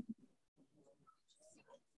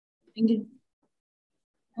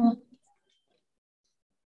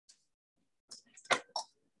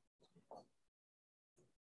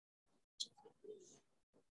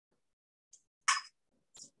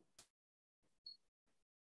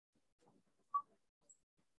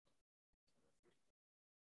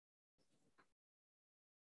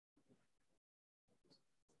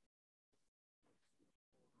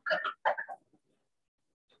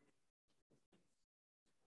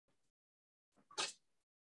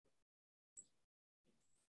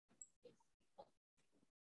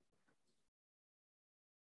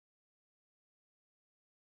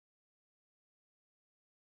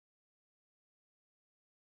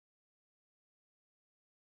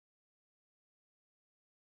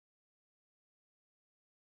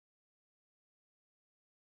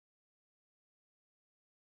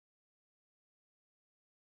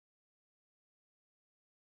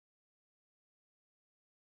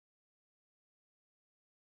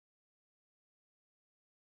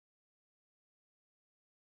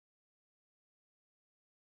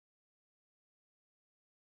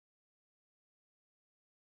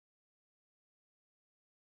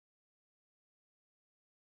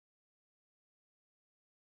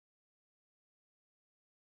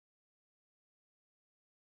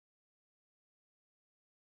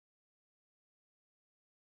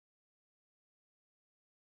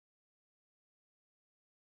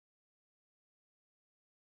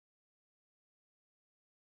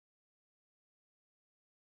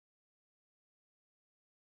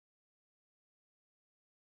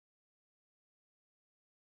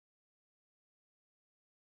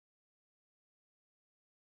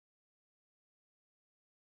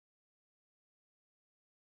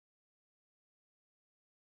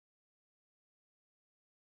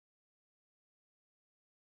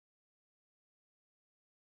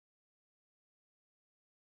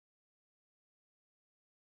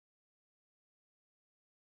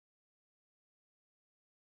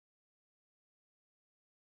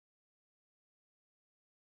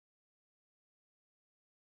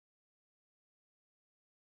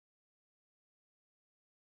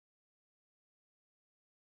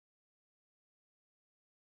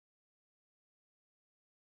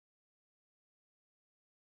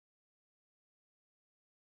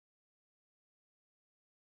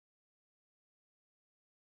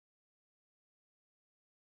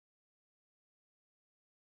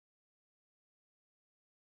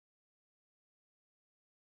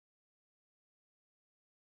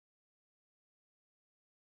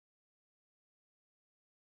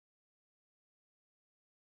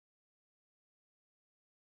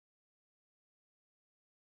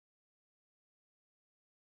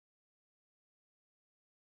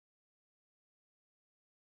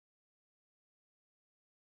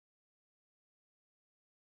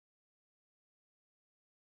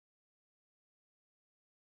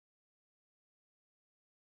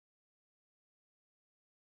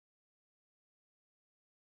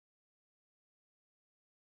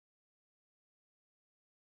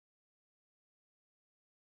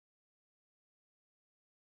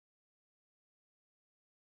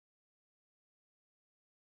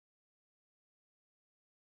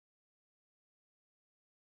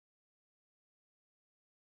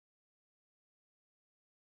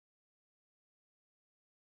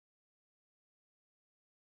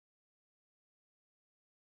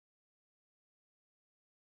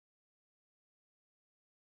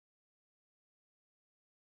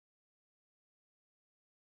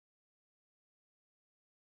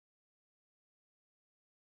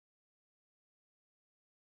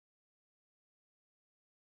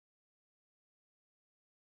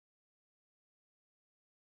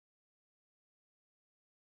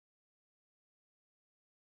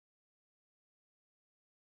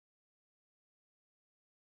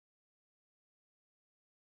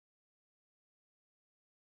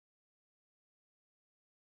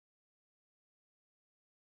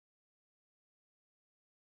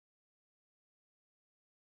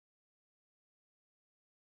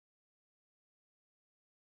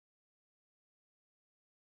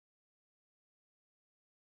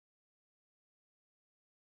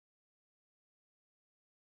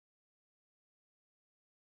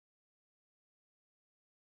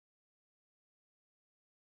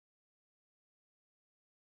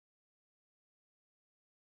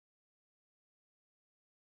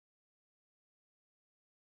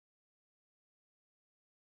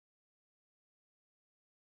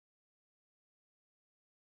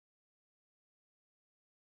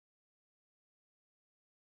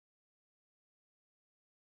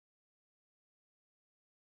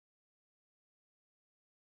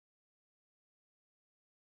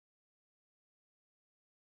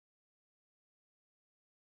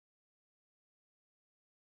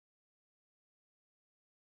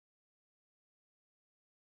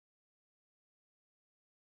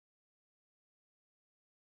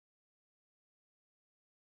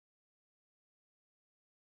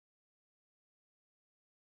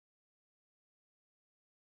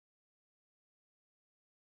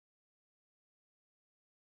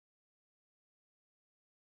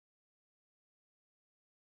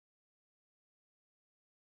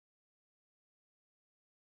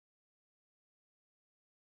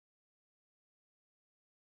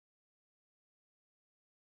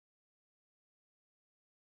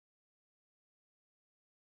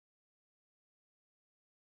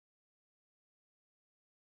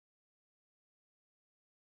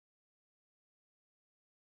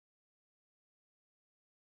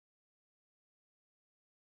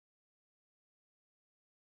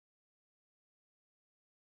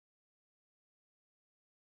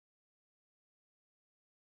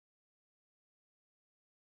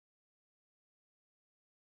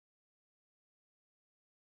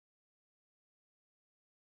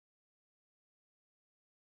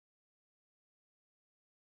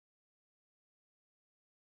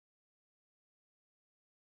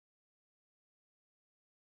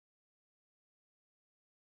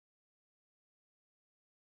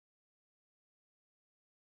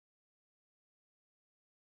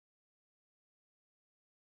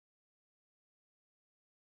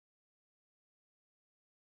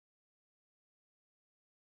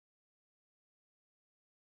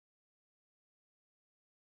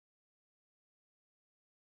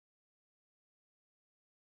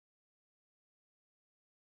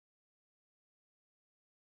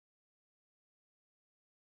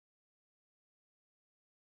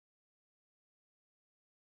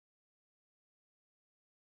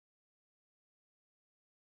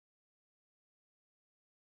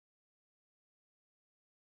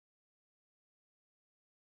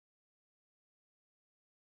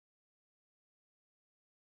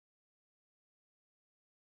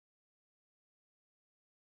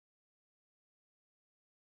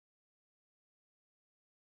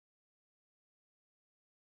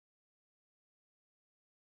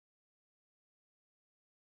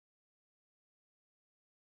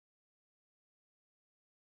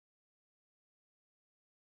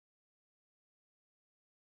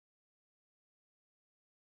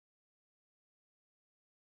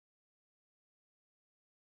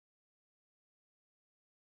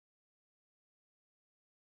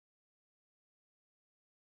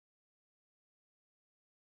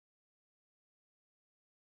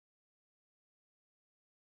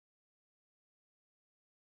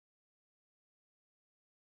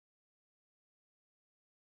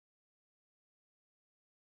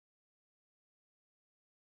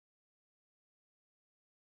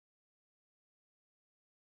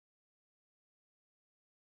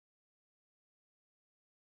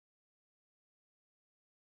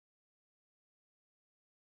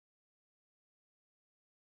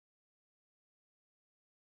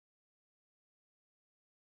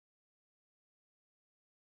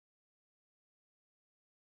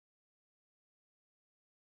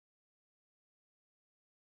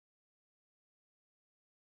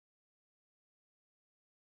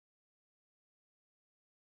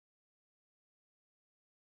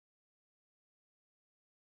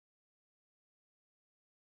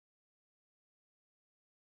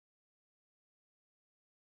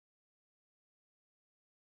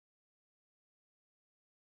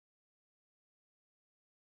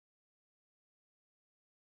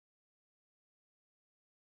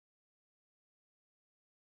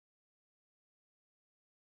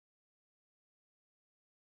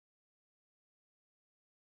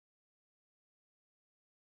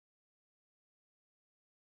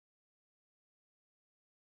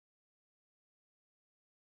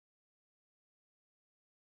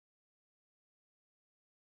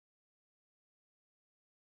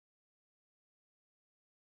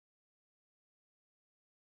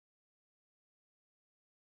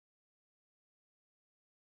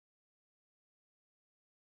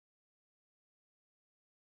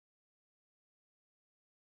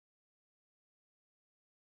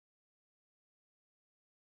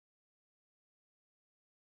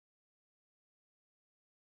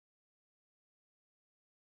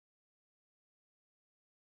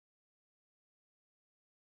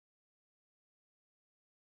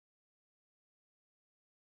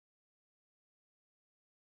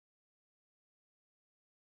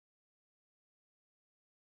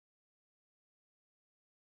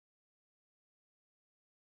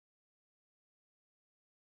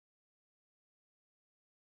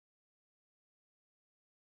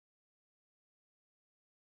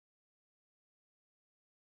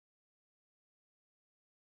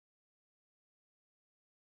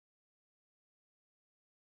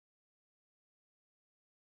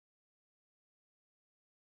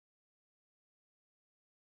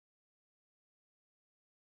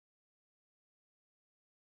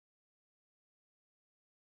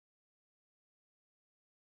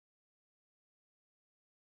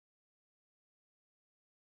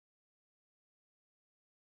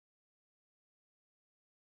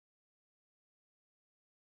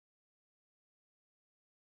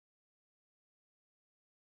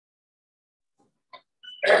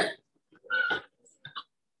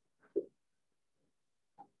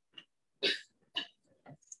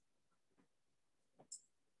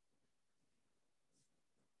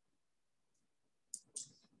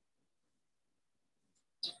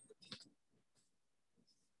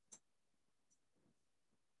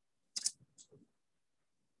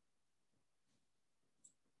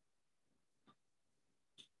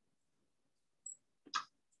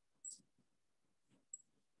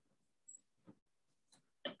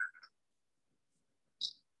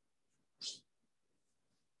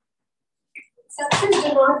Success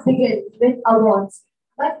does not begin with awards,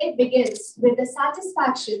 but it begins with the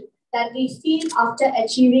satisfaction that we feel after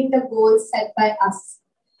achieving the goals set by us.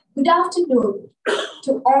 Good afternoon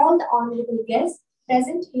to all the honorable guests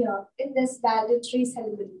present here in this valedictory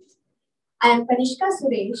ceremony. I am Kanishka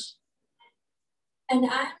Suresh, and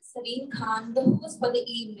I am Sareen Khan, the host for the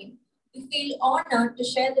evening. We feel honored to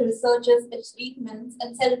share the researchers' achievements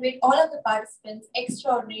and celebrate all of the participants'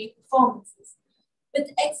 extraordinary performances.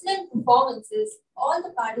 With excellent performances, all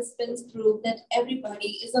the participants prove that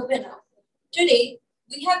everybody is a winner. Today,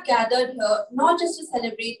 we have gathered here not just to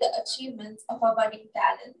celebrate the achievements of our budding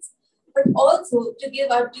talents, but also to give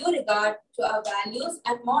our due regard to our values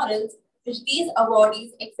and morals which these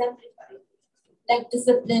awardees exemplify, like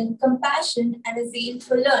discipline, compassion, and a zeal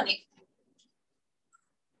for learning.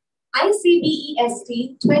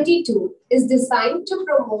 ICBST 22 is designed to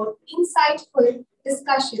promote insightful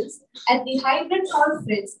discussions at the hybrid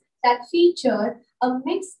conference that feature a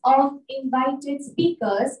mix of invited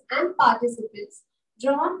speakers and participants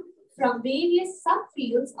drawn from various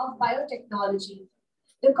subfields of biotechnology.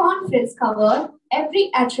 The conference covered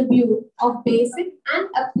every attribute of basic and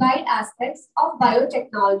applied aspects of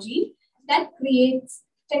biotechnology that creates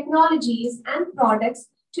technologies and products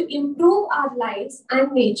to improve our lives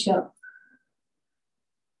and nature.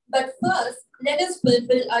 But first, let us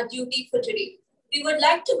fulfill our duty for today. We would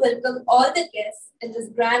like to welcome all the guests in this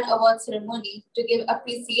grand award ceremony to give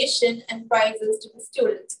appreciation and prizes to the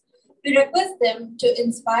students. We request them to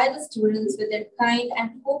inspire the students with their kind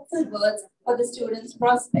and hopeful words for the students'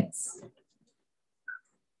 prospects.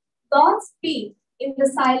 God speak in the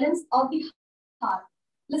silence of the heart.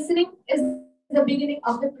 Listening is the beginning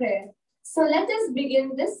of the prayer. So let us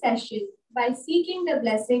begin this session by seeking the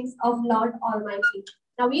blessings of Lord Almighty.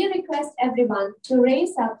 Now we request everyone to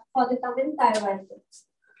raise up for the Tamil Taiwanese.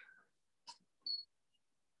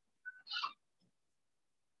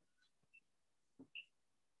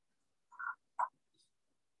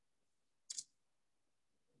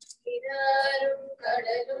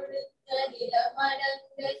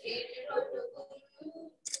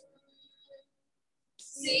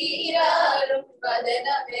 சீராரும்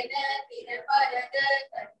பதனமென திறப்பரத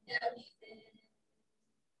கண்டமிது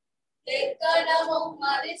தெற்கணமும்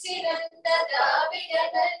அது சிறந்த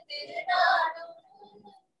திராவிடர்கள் திருநாடும்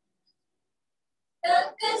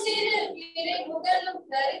தக்க சிறு விரைமுகலும்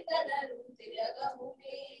தரித்தனரும்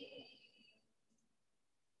திலகமுமே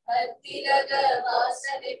அத்திலக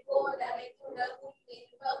வாசனை போல அனைத்துலகும்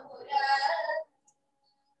இன்பமுற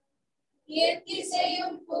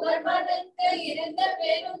எத்திசையும் புகழ் மணக்க இருந்த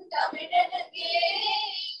பெரும்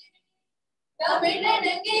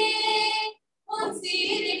தமிழனுக்கே உன்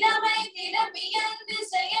சீரிழமை திறமியந்து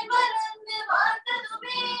செயல் மறந்து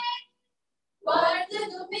வாழ்ந்ததுமே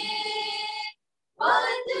வாழ்ந்ததுமே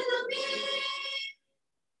வாழ்ந்ததுமே.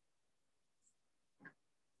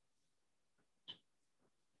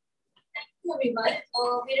 Thank you, everyone.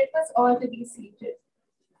 We request all to be seated.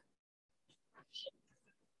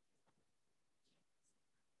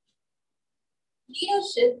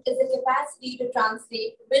 Leadership is a capacity to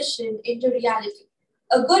translate vision into reality.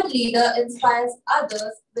 A good leader inspires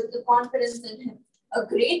others with the confidence in him. A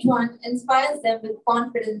great one inspires them with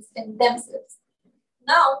confidence in themselves.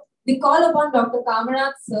 Now, we call upon Dr.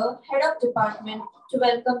 Kamaraj Sir, Head of Department, to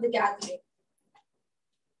welcome the gathering.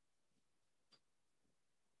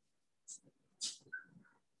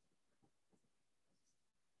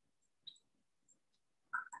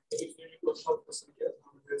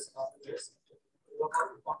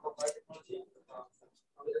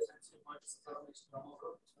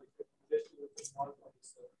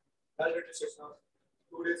 Biotechnology, validated session of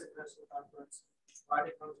 2 days international conference,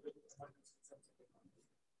 Biotechnological Emergence.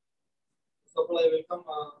 So I welcome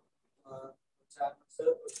Chairman Sir,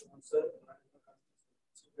 President Sir,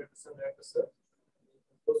 Chief Director Sir,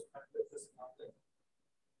 I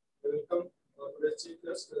welcome today's Chief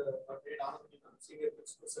Guest, Dr. Anand, Senior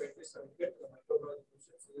Principal Scientist, Certificate, Microbiology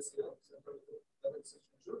Division, CSCL, Central Level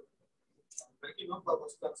Institute. Thank you for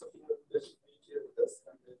accepting the invitation to be here with us,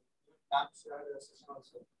 and I'm shared a session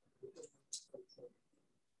also.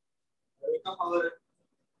 I welcome our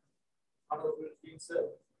honorable Dean Sir,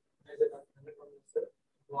 Major Dr. Sir,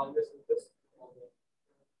 who always with us.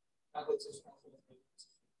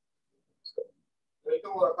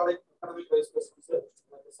 Welcome our academic Vice President Sir,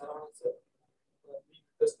 Dr. Saravanan Sir, being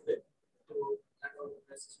with us today to hand over the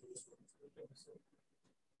message to the students.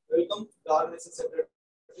 Welcome the organizing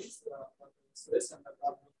secretaries, Dr. Suresh and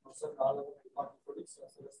Dr. Sir, all of the department colleagues,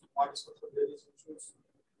 as well as the participants from various institutes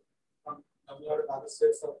from Tamil Nadu and other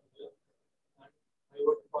states of India, and my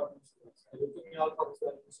work department students. I welcome you all for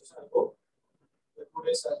this session. I hope the 2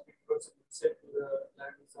 days has been good, safe to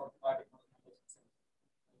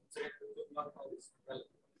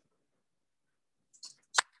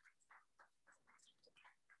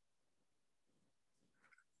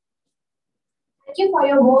Thank you for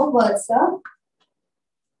your warm words, sir.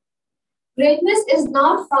 Greatness is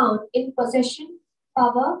not found in possession,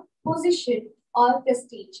 power, position, or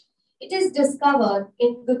prestige. It is discovered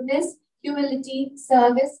in goodness, humility,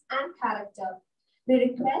 service, and character. We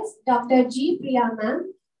request Dr. G. Priya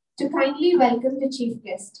ma'am to kindly welcome the chief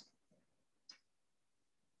guest.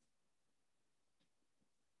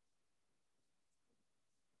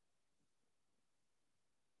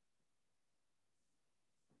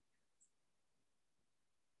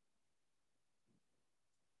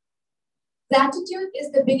 Gratitude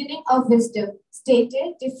is the beginning of wisdom.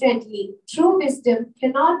 Stated differently, true wisdom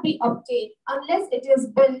cannot be obtained unless it is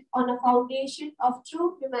built on a foundation of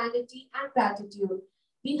true humanity and gratitude.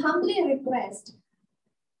 We humbly request,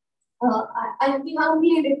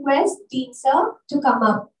 Dean Sir to come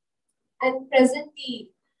up and present the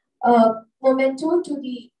memento to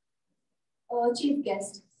the chief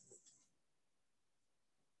guest.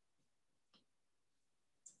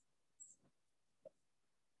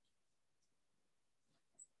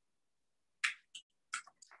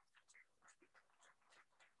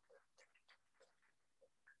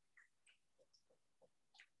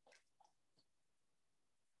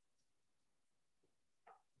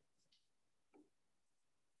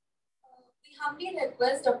 We humbly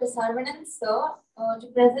request Dr. Saravanan sir to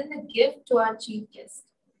present the gift to our chief guest.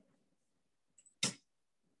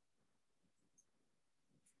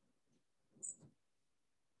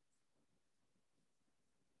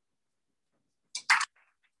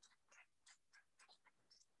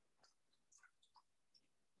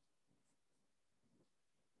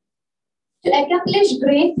 To accomplish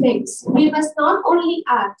great things, we must not only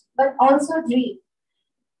act but also dream,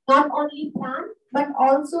 not only plan but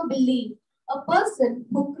also believe. A person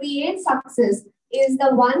who creates success is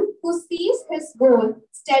the one who sees his goal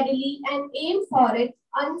steadily and aims for it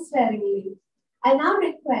unswervingly. I now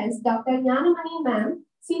request Dr. Jnanamani ma'am,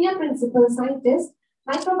 Senior Principal Scientist,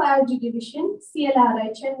 Microbiology Division,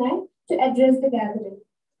 CLRI Chennai, to address the gathering.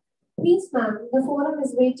 Please, ma'am, the forum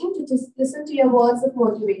is waiting to just listen to your words of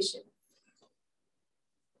motivation.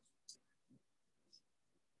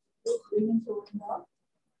 Good evening to all.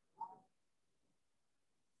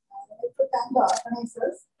 I'd like to thank the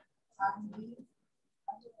organizers and the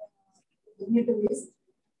dignitaries.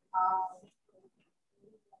 I'd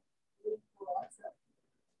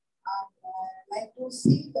like to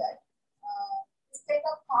see that this kind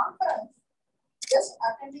of conference, just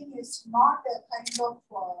attending is not a kind of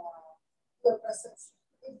your presence.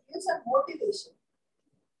 It gives a motivation.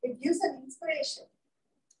 It gives an inspiration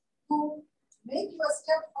to make you a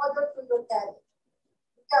step further to your career.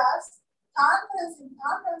 Because in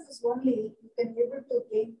conferences only, you can be able to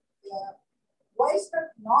gain widespread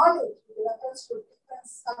knowledge with reference to different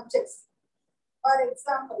subjects. For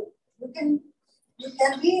example, you can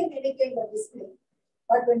be in any kind of discipline,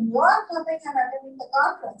 but when you are coming and attending the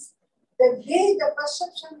conference, the way the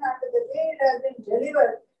perception and the way it has been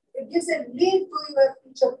delivered, it gives a lead to your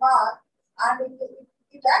future path, and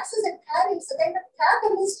it acts as a kind of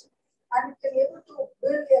catalyst, and it can be able to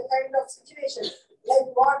build a kind of situation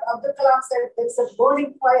like what Abdul Kalam said. There is a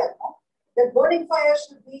burning fire. No? The burning fire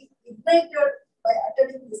should be ignited by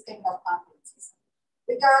attending this kind of conferences,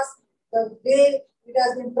 because the way it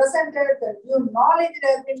has been presented, the new knowledge it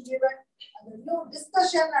has been given, and the new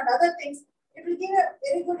discussion and other things, it will give a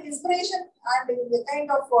very good inspiration and it will kind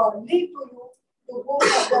of lead to you to go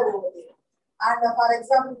further over there. And for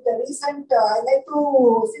example, the recent, I like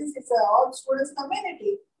to, since it's all students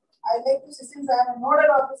community, I like to, since I am a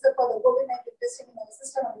nodal officer for the COVID-19 testing in our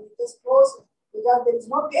system, and it is closed because there is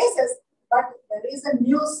no cases, but the recent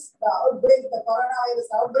news, the outbreak, the coronavirus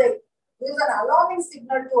outbreak, gives an alarming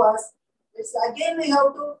signal to us. It's again, we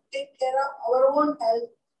have to take care of our own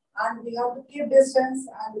health, and we have to keep distance,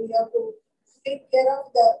 and we have to take care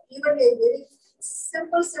of even a very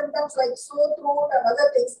simple symptoms like sore throat and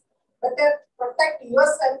other things. Better protect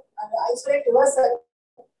yourself and isolate yourself.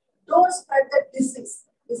 Don't spread the disease.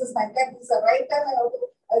 This is my time. This is the right time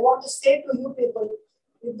I want to say to you people,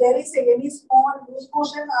 if there is any small loose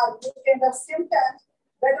motion or any kind of symptoms,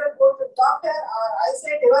 better go to doctor or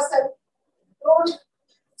isolate yourself. Don't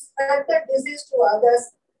spread the disease to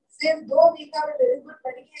others. Since though we have very good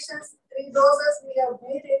medications, 3 doses we have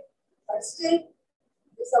made it, but still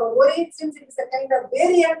it's our worry since it is a kind of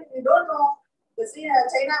variant. We don't know the China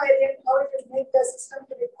variant, how it will make the system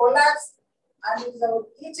to be collapsed, and it's our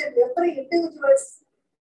each and every individual's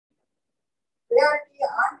priority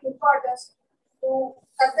and importance to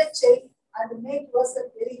cut the chain and make yourself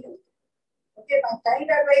very healthy. Okay, my kind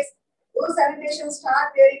advice, do sanitation,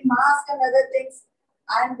 start wearing mask and other things.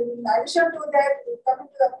 And in addition to that, coming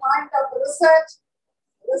to the point of research,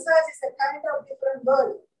 Research is a kind of different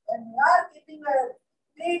world. When you are keeping a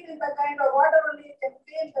feet in the kind of water only, you can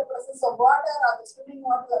feel the presence of water or the swimming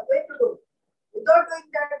water you are going to do. Without doing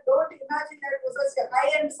that, don't imagine that research is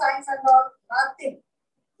high-end science and all, nothing.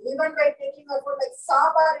 Even by taking a food like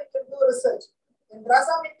sambar, it can do research. In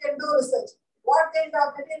rasam, it can do research. What kind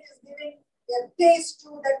of material is giving a taste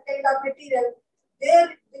to that kind of material?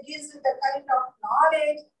 There it begins with the kind of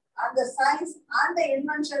knowledge and the science and the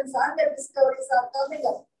inventions and the discoveries are coming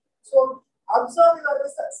up. So observe your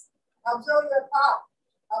research, observe your path,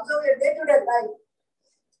 observe your day-to-day life.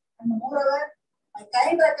 And moreover, my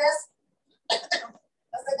kind request, as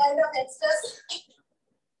a kind of extras,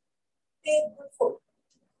 take good food.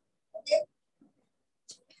 Okay?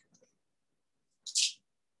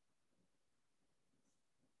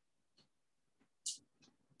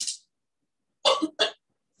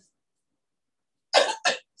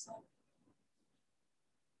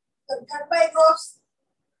 The gut microbes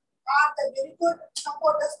are the very good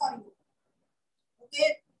supporters for you. Okay?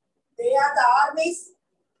 They are the armies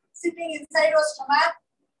sitting inside your stomach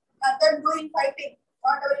and then doing fighting,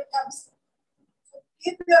 whatever it comes. So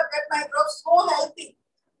keep your gut microbes so healthy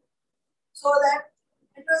so that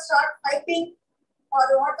it will start fighting or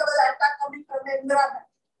whatever attack coming from the environment.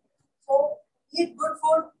 So eat good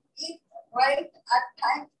food, eat right at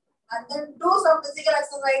time, and then do some physical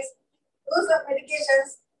exercise, do some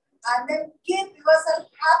medications, and then keep yourself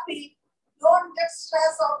happy. Don't get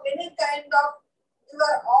stress of any kind of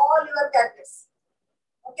all your gadgets.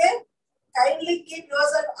 Okay? Kindly keep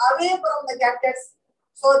yourself away from the gadgets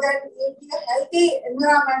so that you will be a healthy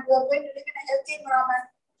environment. You are going to live in a healthy environment.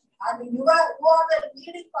 And who are the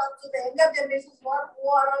leading part to the younger generations who are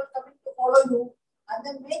all coming to follow you, and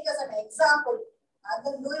then make us an example, and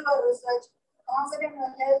then do your research, concentrate on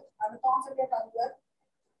your health and concentrate on your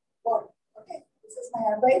body. Okay, this is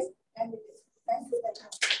my advice, and it is. Thank you very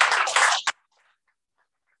much.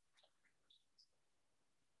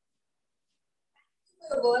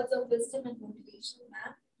 For words of wisdom and motivation,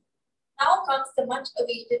 ma'am. Now comes the much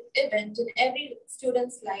awaited event in every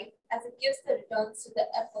student's life, as it gives the returns to the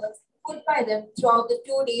efforts put by them throughout the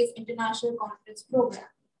 2 days international conference program.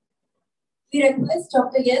 We request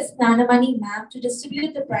Dr. S. Nanamani ma'am to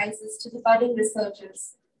distribute the prizes to the budding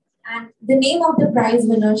researchers. And the name of the prize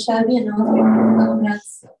winner shall be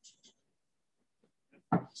announced.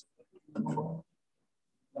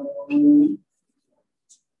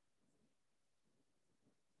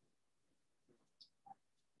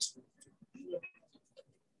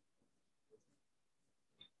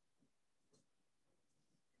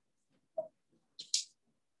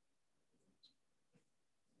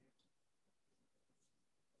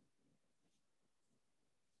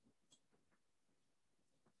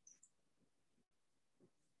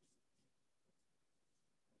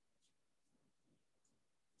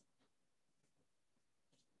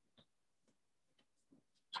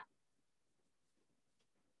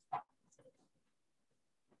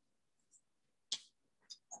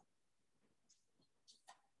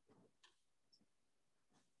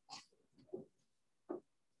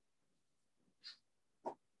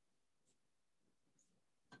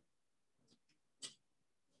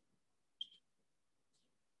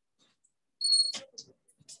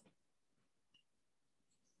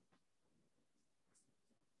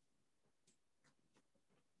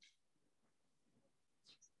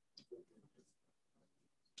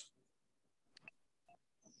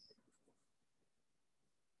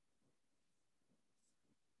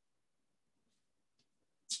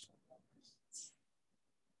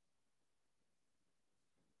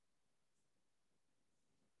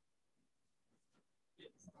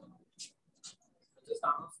 Just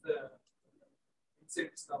announce the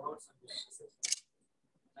insects awards and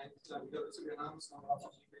and we have received enormous number of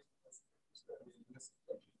applications.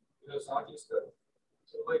 We have shortlisted.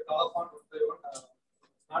 So by call upon one by one,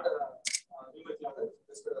 not a email letter,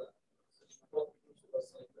 just a number of people who are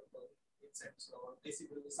selected for insects or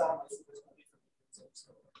ICBST insects.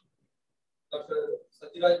 Dr.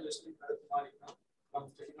 Satyaraj Vishnu Kumari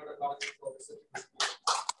from Technical College for Research.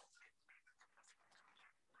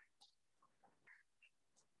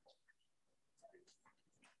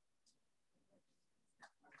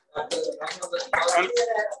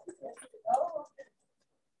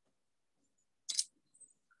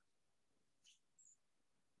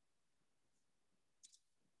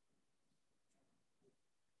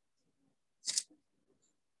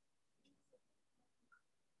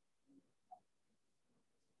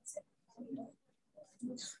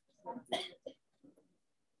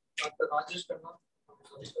 Dr. Rajesh Khanna from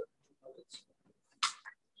Biotechnology.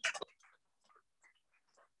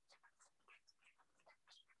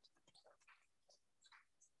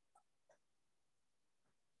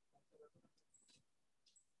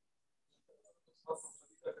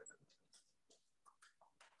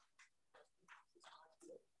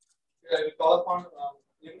 I will call upon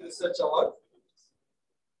in research award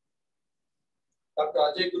Dr.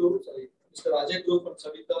 Ajay Guru, sorry, Mr. Ajay Guru from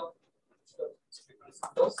Savita.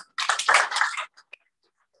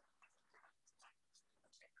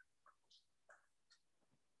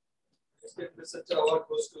 Next research award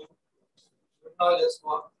goes to Vimal S.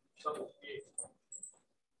 Mark from PA.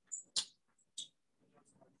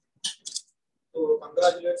 So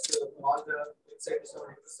congratulate all the excited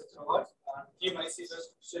research awards and Team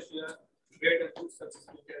ICBST here great and good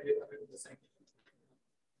successful career with the scientific.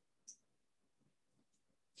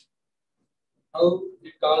 Now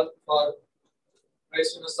we call for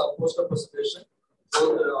prize winners of poster presentation,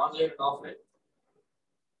 both online and offline.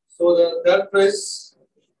 So the third prize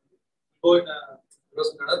go in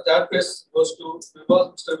a third prize goes to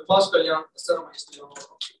Mr. Vibhas Kalyan, SRM.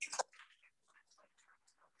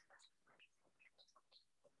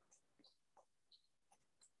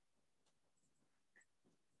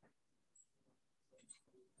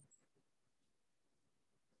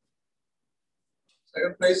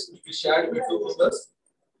 Second prize will be shared with two members.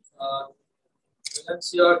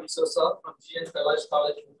 D'Souza from GN Kailash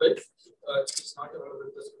College, Mumbai. It's not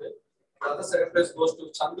available this today. The other second prize goes to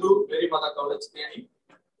Chandru Mary Mata College, Thani.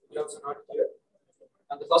 We also not here.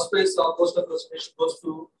 And the first prize of poster presentation goes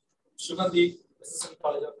to Sugandhi Assistant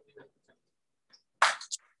College of Engineering.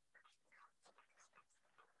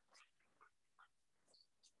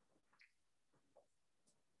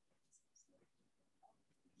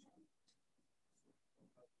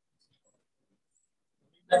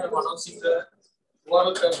 I'm announcing the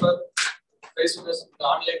oral paper prize winners in the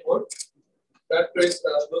online board. That prize,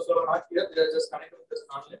 those who are not here, they are just connected with this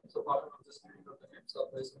online. So, far, I'm just reading out the names of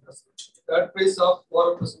prize winners. Third prize of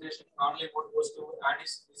oral presentation online board goes to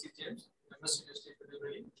Anis BC James, MSc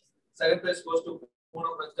Delivery. Second prize goes to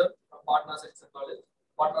Poonam Ranjan from Patna Science College.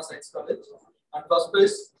 And first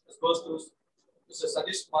prize goes to Mr.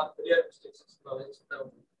 Sadish Kumar, Career Science College. Now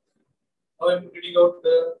I'm reading out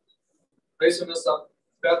the prize winners of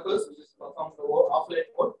papers, which is performed offline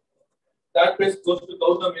mode. That prize goes to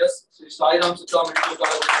Gautam S. Sri Sai Ram Sutta Medical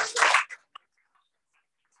College.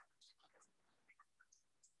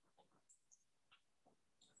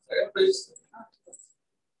 Second prize.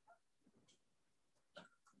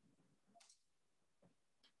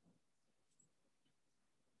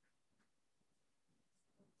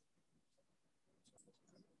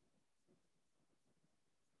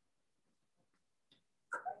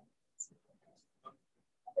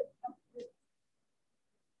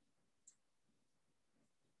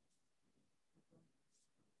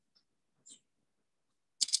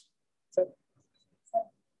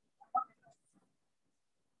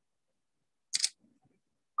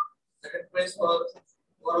 Second place for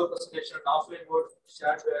oral presentation and offline board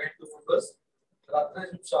shared by two members.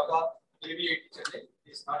 Ratnajit Shaka, AV80 Chennai,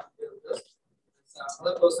 is not here with us.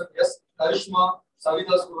 Another person, yes, Karishma,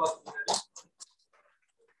 Savita School of Engineering.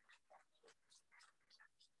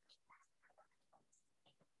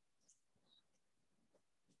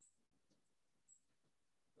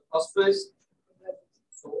 First place,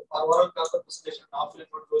 so our oral paper presentation and offline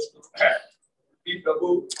board goes to P.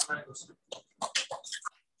 Prabhu Anand.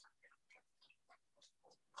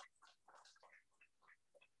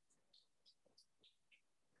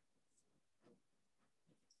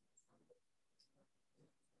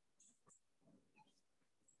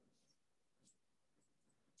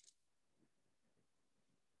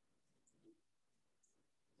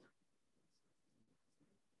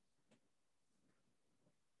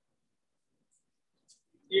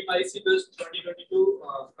 Team ICBST 2022,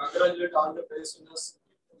 congratulate all the prize winners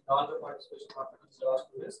and all the participation partners in the last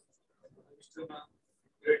 2 years. Wish them a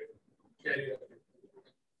great career.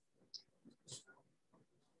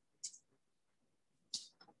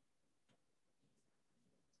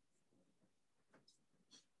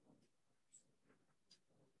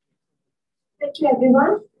 Thank you,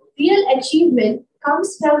 everyone. Real achievement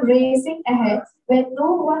comes from racing ahead when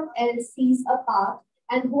no one else sees a path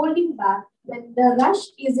and holding back when the rush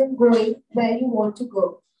isn't going where you want to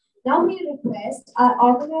go. Now we request our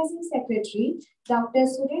organizing secretary, Dr.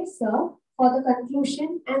 Suresh Sir, for the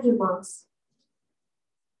conclusion and remarks.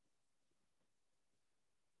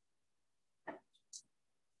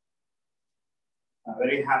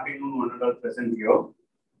 Very happy to one and all present here.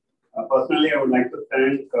 Personally, I would like to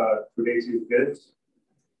thank today's guest.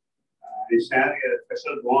 I share a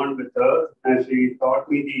special bond with her as she taught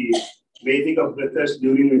me the basic of research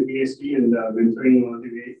during my PhD and mentoring all the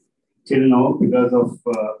way till now because of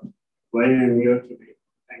why I am here today.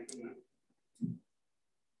 Thank you, ma'am.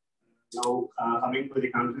 Now, coming to the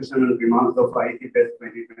conclusion and remarks of ICBST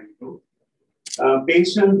 2022.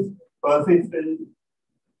 Patience, persistence,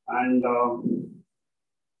 and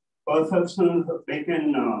perceptions make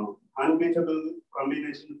an unbeatable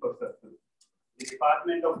combination for success. The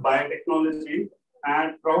Department of Biotechnology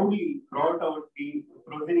had proudly brought out the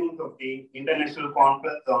proceedings of the International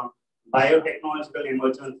Conference on Biotechnological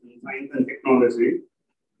Emergence in Science and Technology.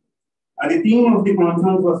 The theme of the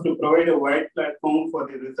conference was to provide a wide platform for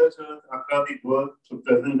the researchers across the world to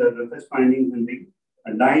present their research findings in the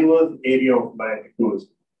diverse area of biotechnology,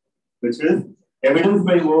 which is evidenced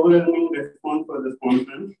by overwhelming response for this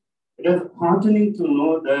conference. It is heartening to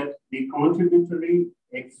know that the contributory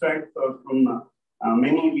extracts are from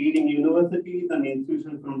many leading universities and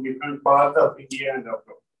institutions from different parts of India and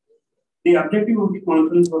abroad. The objective of the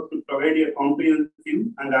conference was to provide a comprehensive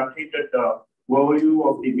and updated overview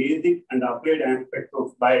of the basic and applied aspects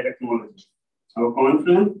of biotechnology. Our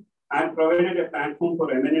conference had provided a platform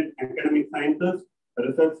for eminent academic scientists,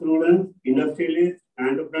 research students, industrialists,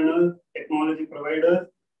 entrepreneurs, technology providers,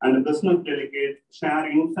 and business delegates share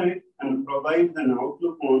insights and provides an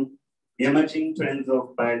outlook on emerging trends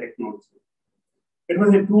of biotechnology. It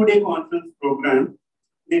was a two-day conference program.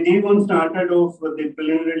 The day one started off with the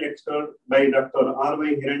preliminary lecture by Dr.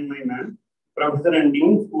 R.Y. Hiranmayan, Professor and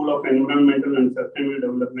Dean, School of Environmental and Sustainable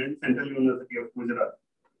Development, Central University of Gujarat,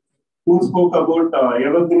 who spoke about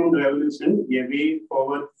evergreen revolution, a way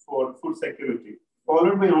forward for food security.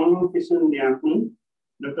 Followed by online session in the afternoon,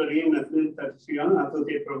 Dr. A. Nasrin Satshia,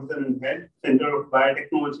 Associate Professor and Head, Center of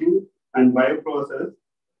Biotechnology and Bioprocess,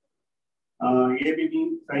 ABB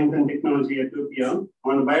Science and Technology, Ethiopia,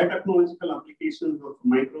 on biotechnological applications of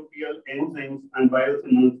microbial enzymes and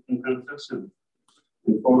biosimilars in construction.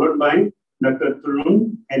 And followed by Dr.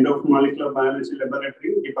 Turun, Head of Molecular Biology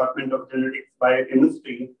Laboratory, Department of Genetics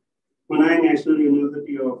Biochemistry, Hunai National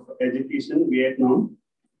University of Education, Vietnam,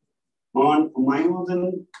 on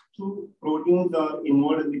myosin 2 proteins are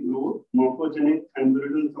involved in the growth, morphogenic, and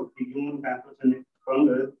virulence of the human pathogenic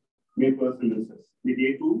fungus, mucormycosis. The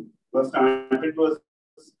day 2 was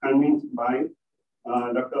convinced by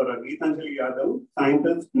Dr. Geetanjali Yadav,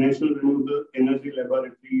 scientist, National Renewable Energy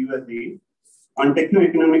Laboratory, USA, on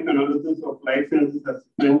techno-economic analysis of life sciences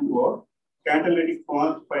assessment for catalytic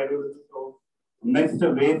fast pyrolysis of mixed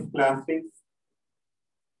waste plastics.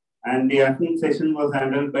 And the afternoon session was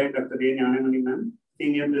handled by Dr. A. Nyanamani Ma'am,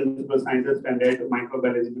 Senior Principal Scientist and Head of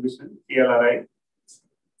Microbiology Division, CLRI,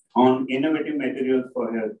 on innovative materials for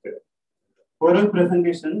healthcare. Oral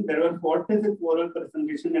presentation, there were 46 oral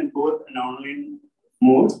presentations in both and online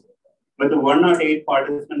mode, with 108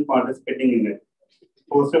 participants participating in it.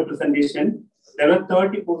 Poster presentation, there were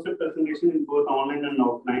 30 poster presentations in both online and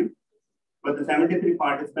offline, with 73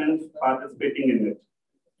 participants participating in it.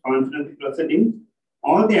 Conference proceedings,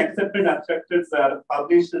 all the accepted abstracts are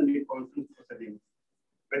published in the conference proceedings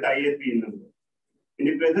with ISBN number. In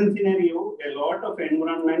the present scenario, a lot of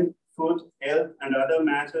environment, food, health, and other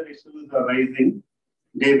major issues are rising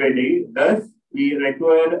day by day. Thus, we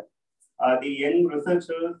require the young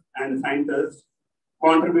researchers and scientists'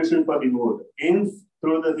 contribution for the world. Hence,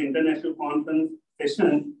 through this international conference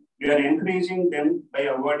session, we are encouraging them by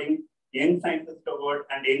awarding Young Scientist Award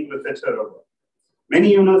and Young Researcher Award.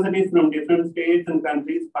 Many universities from different states and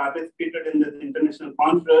countries participated in this international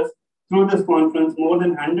conference. Through this conference, more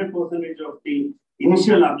than 100% of the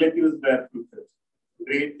initial objectives were fulfilled.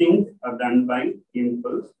 Great things are done by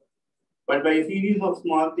impulse, but by a series of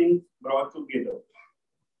small things brought together.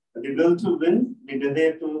 The will to win, the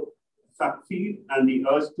desire to succeed, and the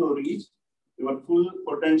urge to reach your full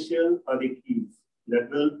potential are the keys that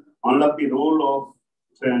will unlock the role of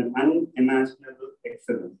an unimaginable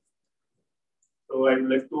excellence. So I would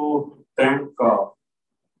like to thank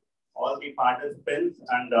all the participants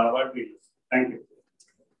and award winners. Thank you.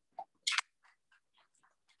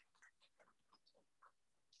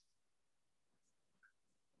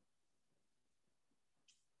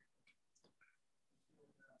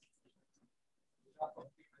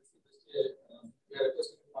 We are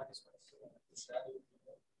requesting participants to share your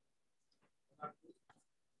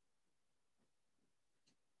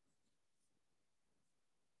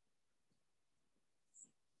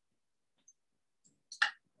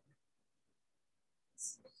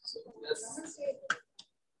yes.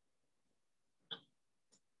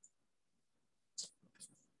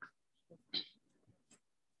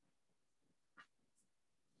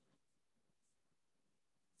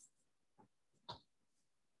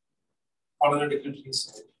 Honorable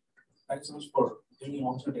dignitaries, thank you so much for giving me an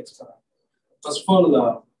opportunity to explain. First of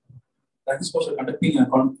all, thanks for conducting a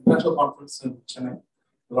international conference in Chennai.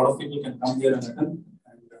 A lot of people can come here and attend,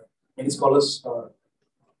 and many scholars are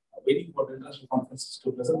waiting for the international conferences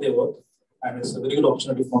to present their work, and it's a very good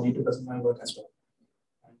opportunity for me to present my work as well.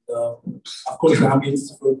 And of course, the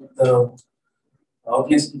ambience for the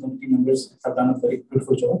organizing committee members have done a very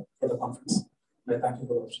beautiful job for the conference. And I thank you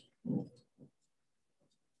for the opportunity.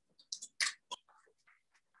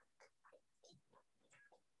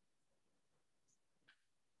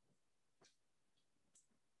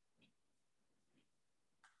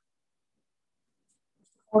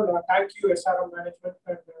 Thank you, SRM management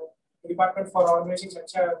and the department for organizing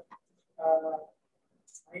such a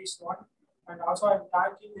nice one. And also, I'm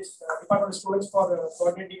thanking this department students for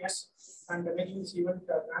coordinating us and making this event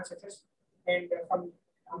grand success. And from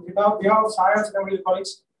behalf of science and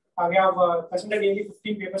colleagues, we have presented nearly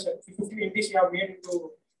 15 papers, 15 entries we have made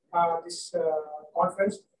into this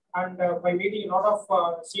conference. And by meeting a lot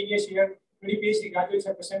of seniors here, many PhD graduates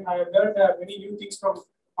are present. I have learned many new things from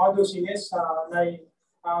all those seniors.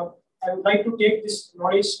 I would like to take this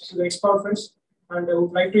knowledge to the next conference, and I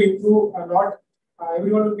would like to improve a lot.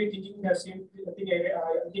 Everyone will be thinking the same thing.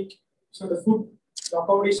 I think so. The food, the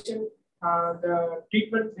accommodation, the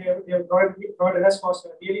treatment they have provided us was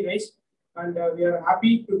really nice, and we are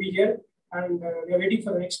happy to be here. And we are waiting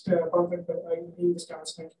for the next conference in this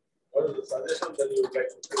chance. Thank you. What are the suggestions that you would like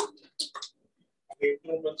to make? The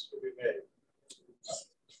improvements to be made.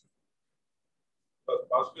 But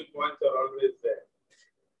positive points are always there.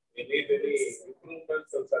 We need any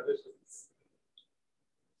improvements and suggestions.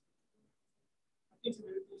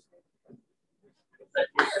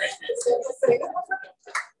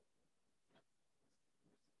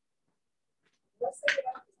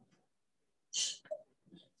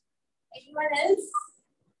 Anyone else?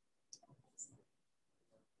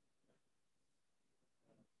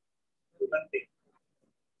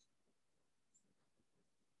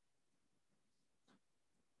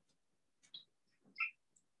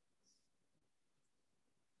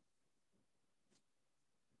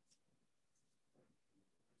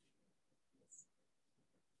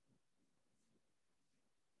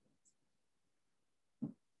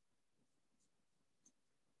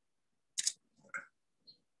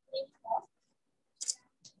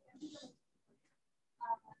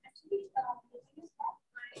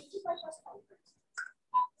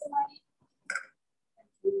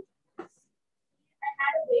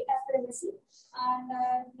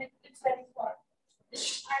 And it's very far.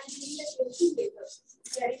 I'm doing the 18 papers.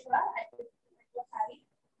 Very far. I was having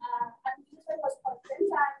I'm doing my first conference,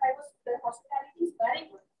 and the hospitality is very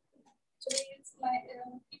good. So it's my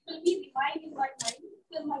it will be reminding my mind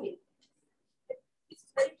till my age.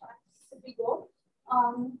 It's very fun if we go.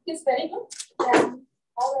 It's very good. Then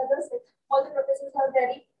all others, like all the professors are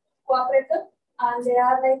very cooperative, and they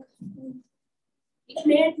are like it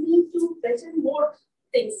made me to present more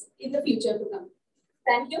things in the future to come.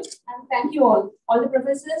 Thank you, and thank you all the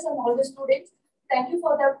professors and all the students. Thank you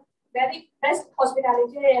for the very best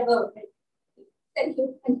hospitality I ever had. Thank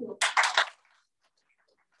you, thank you.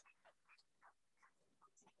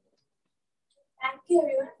 Thank you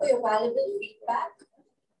everyone for your valuable feedback.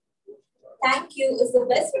 Thank you is the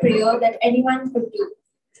best prayer that anyone could do.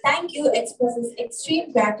 Thank you expresses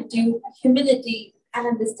extreme gratitude, humility, and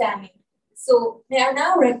understanding. So, may I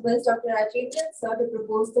now request Dr. Rajendran sir to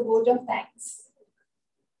propose the vote of thanks.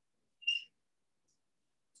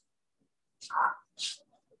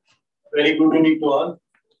 Very good evening to all.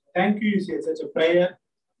 Thank you is such a prayer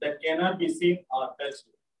that cannot be seen or touched.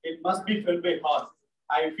 It must be felt by heart.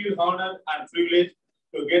 I feel honored and privileged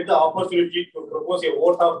to get the opportunity to propose a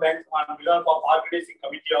vote of thanks on behalf of Organizing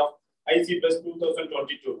Committee of ICBST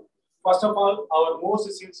 2022. First of all, our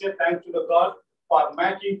most sincere thanks to the God for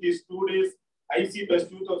making this 2 days ICBST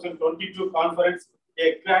 2022 conference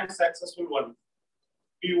a grand successful one.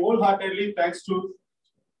 We wholeheartedly thanks to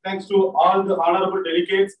all the honorable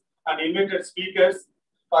delegates and invited speakers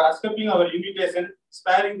for accepting our invitation,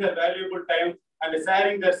 sparing their valuable time, and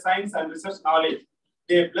sharing their science and research knowledge.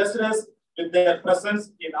 They blessed us with their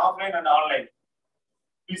presence in offline and online.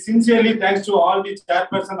 We sincerely thanks to all the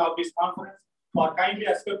chairperson of this conference for kindly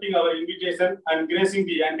accepting our invitation and gracing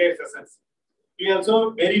the entire sessions. We are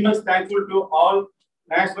also very much thankful to all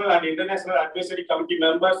national and international advisory committee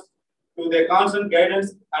members to their constant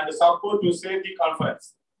guidance and support to save the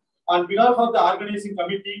conference. On behalf of the organizing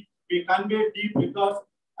committee, we convey deep regards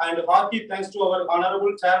and hearty thanks to our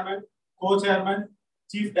honorable chairman, co-chairman,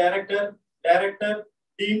 chief director, director,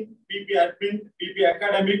 dean, VP admin, VP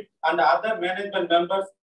academic, and other management members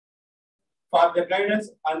for their guidance,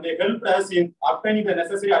 and they helped us in obtaining the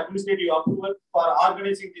necessary administrative approval for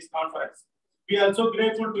organizing this conference. We are also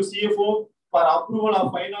grateful to CFO for approval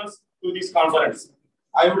of finance to this conference.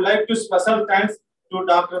 I would like to special thanks to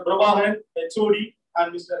Dr. Prabharan, HOD,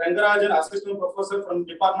 and Mr. Rangarajan, Assistant Professor from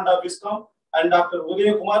Department of Viscom, and Dr.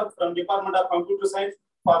 Udaya Kumar from Department of Computer Science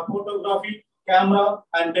for photography, camera,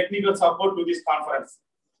 and technical support to this conference.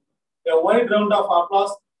 A wide round of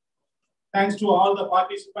applause. Thanks to all the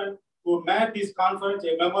participants who made this conference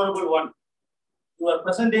a memorable one. Your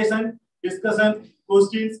presentation, discussion,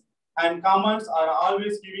 questions, and comments are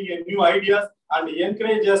always giving a new ideas and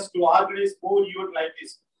encourage us to organize more events like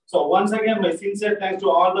this. So once again, my sincere thanks to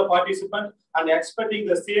all the participants and expecting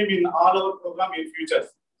the same in all our program in future.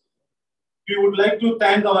 We would like to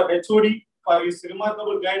thank our HOD for his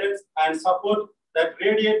remarkable guidance and support that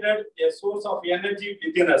radiated a source of energy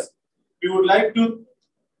within us. We would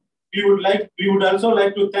also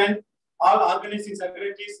like to thank all organizing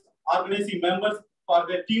secretaries, organizing members for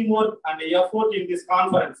their teamwork and effort in this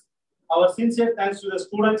conference. Our sincere thanks to the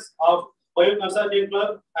students of Bioconsulting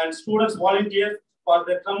Club and students volunteers for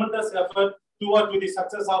their tremendous effort toward the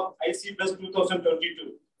success of ICBST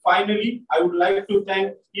 2022. Finally, I would like to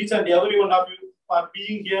thank each and every one of you for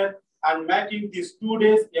being here and making these 2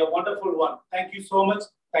 days a wonderful one. Thank you so much.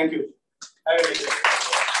 Thank you. Have a nice day.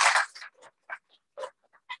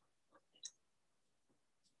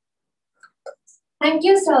 Thank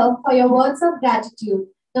you, sir, for your words of gratitude.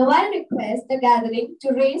 Now I request the gathering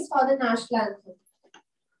to raise for the national anthem.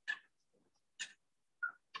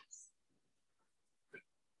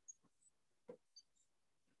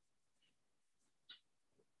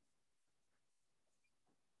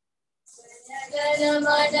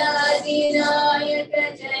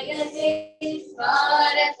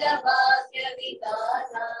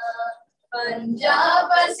 Punjab,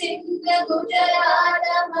 Sindh, Gujarat,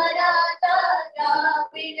 Maratha,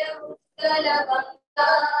 Dravid, Uttara,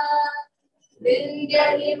 Banga, Vindhya,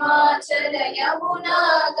 Himachal, Yamuna,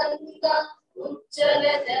 Ganga,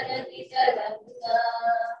 Uchala, Janati, Taranga.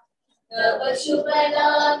 Tava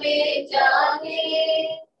Shubha Name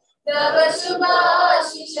Jane, Tava Shubha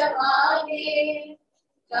Ashish Mane,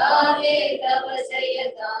 Kahe Tava Jaya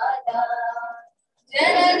Gada.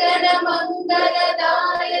 Jana Gana Mangala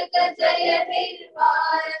Dayaka Jaya He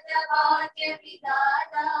Bharata Bhagya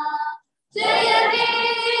Vidhana. Jaya He,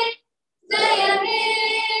 Jaya He,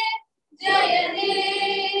 Jaya He,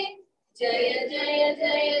 Jaya Jaya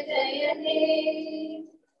Jaya Jaya He.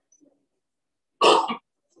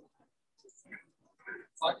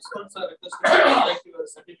 Participants are requested to collect your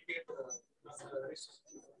certificate.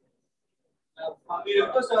 We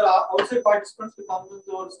request our outside participants to come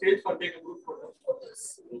to our stage for take a group photo.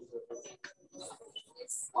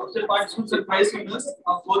 Outside participants are prize winners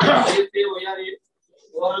of both ISA, ORA,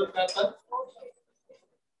 oral paper.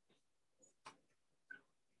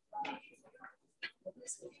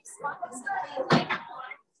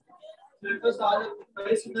 Request all the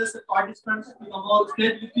prize winners and participants to come out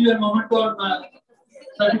stage with your memento on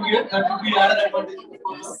certificate. That will be added advantage.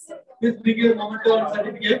 Please bring your memento on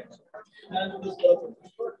certificate and this photo.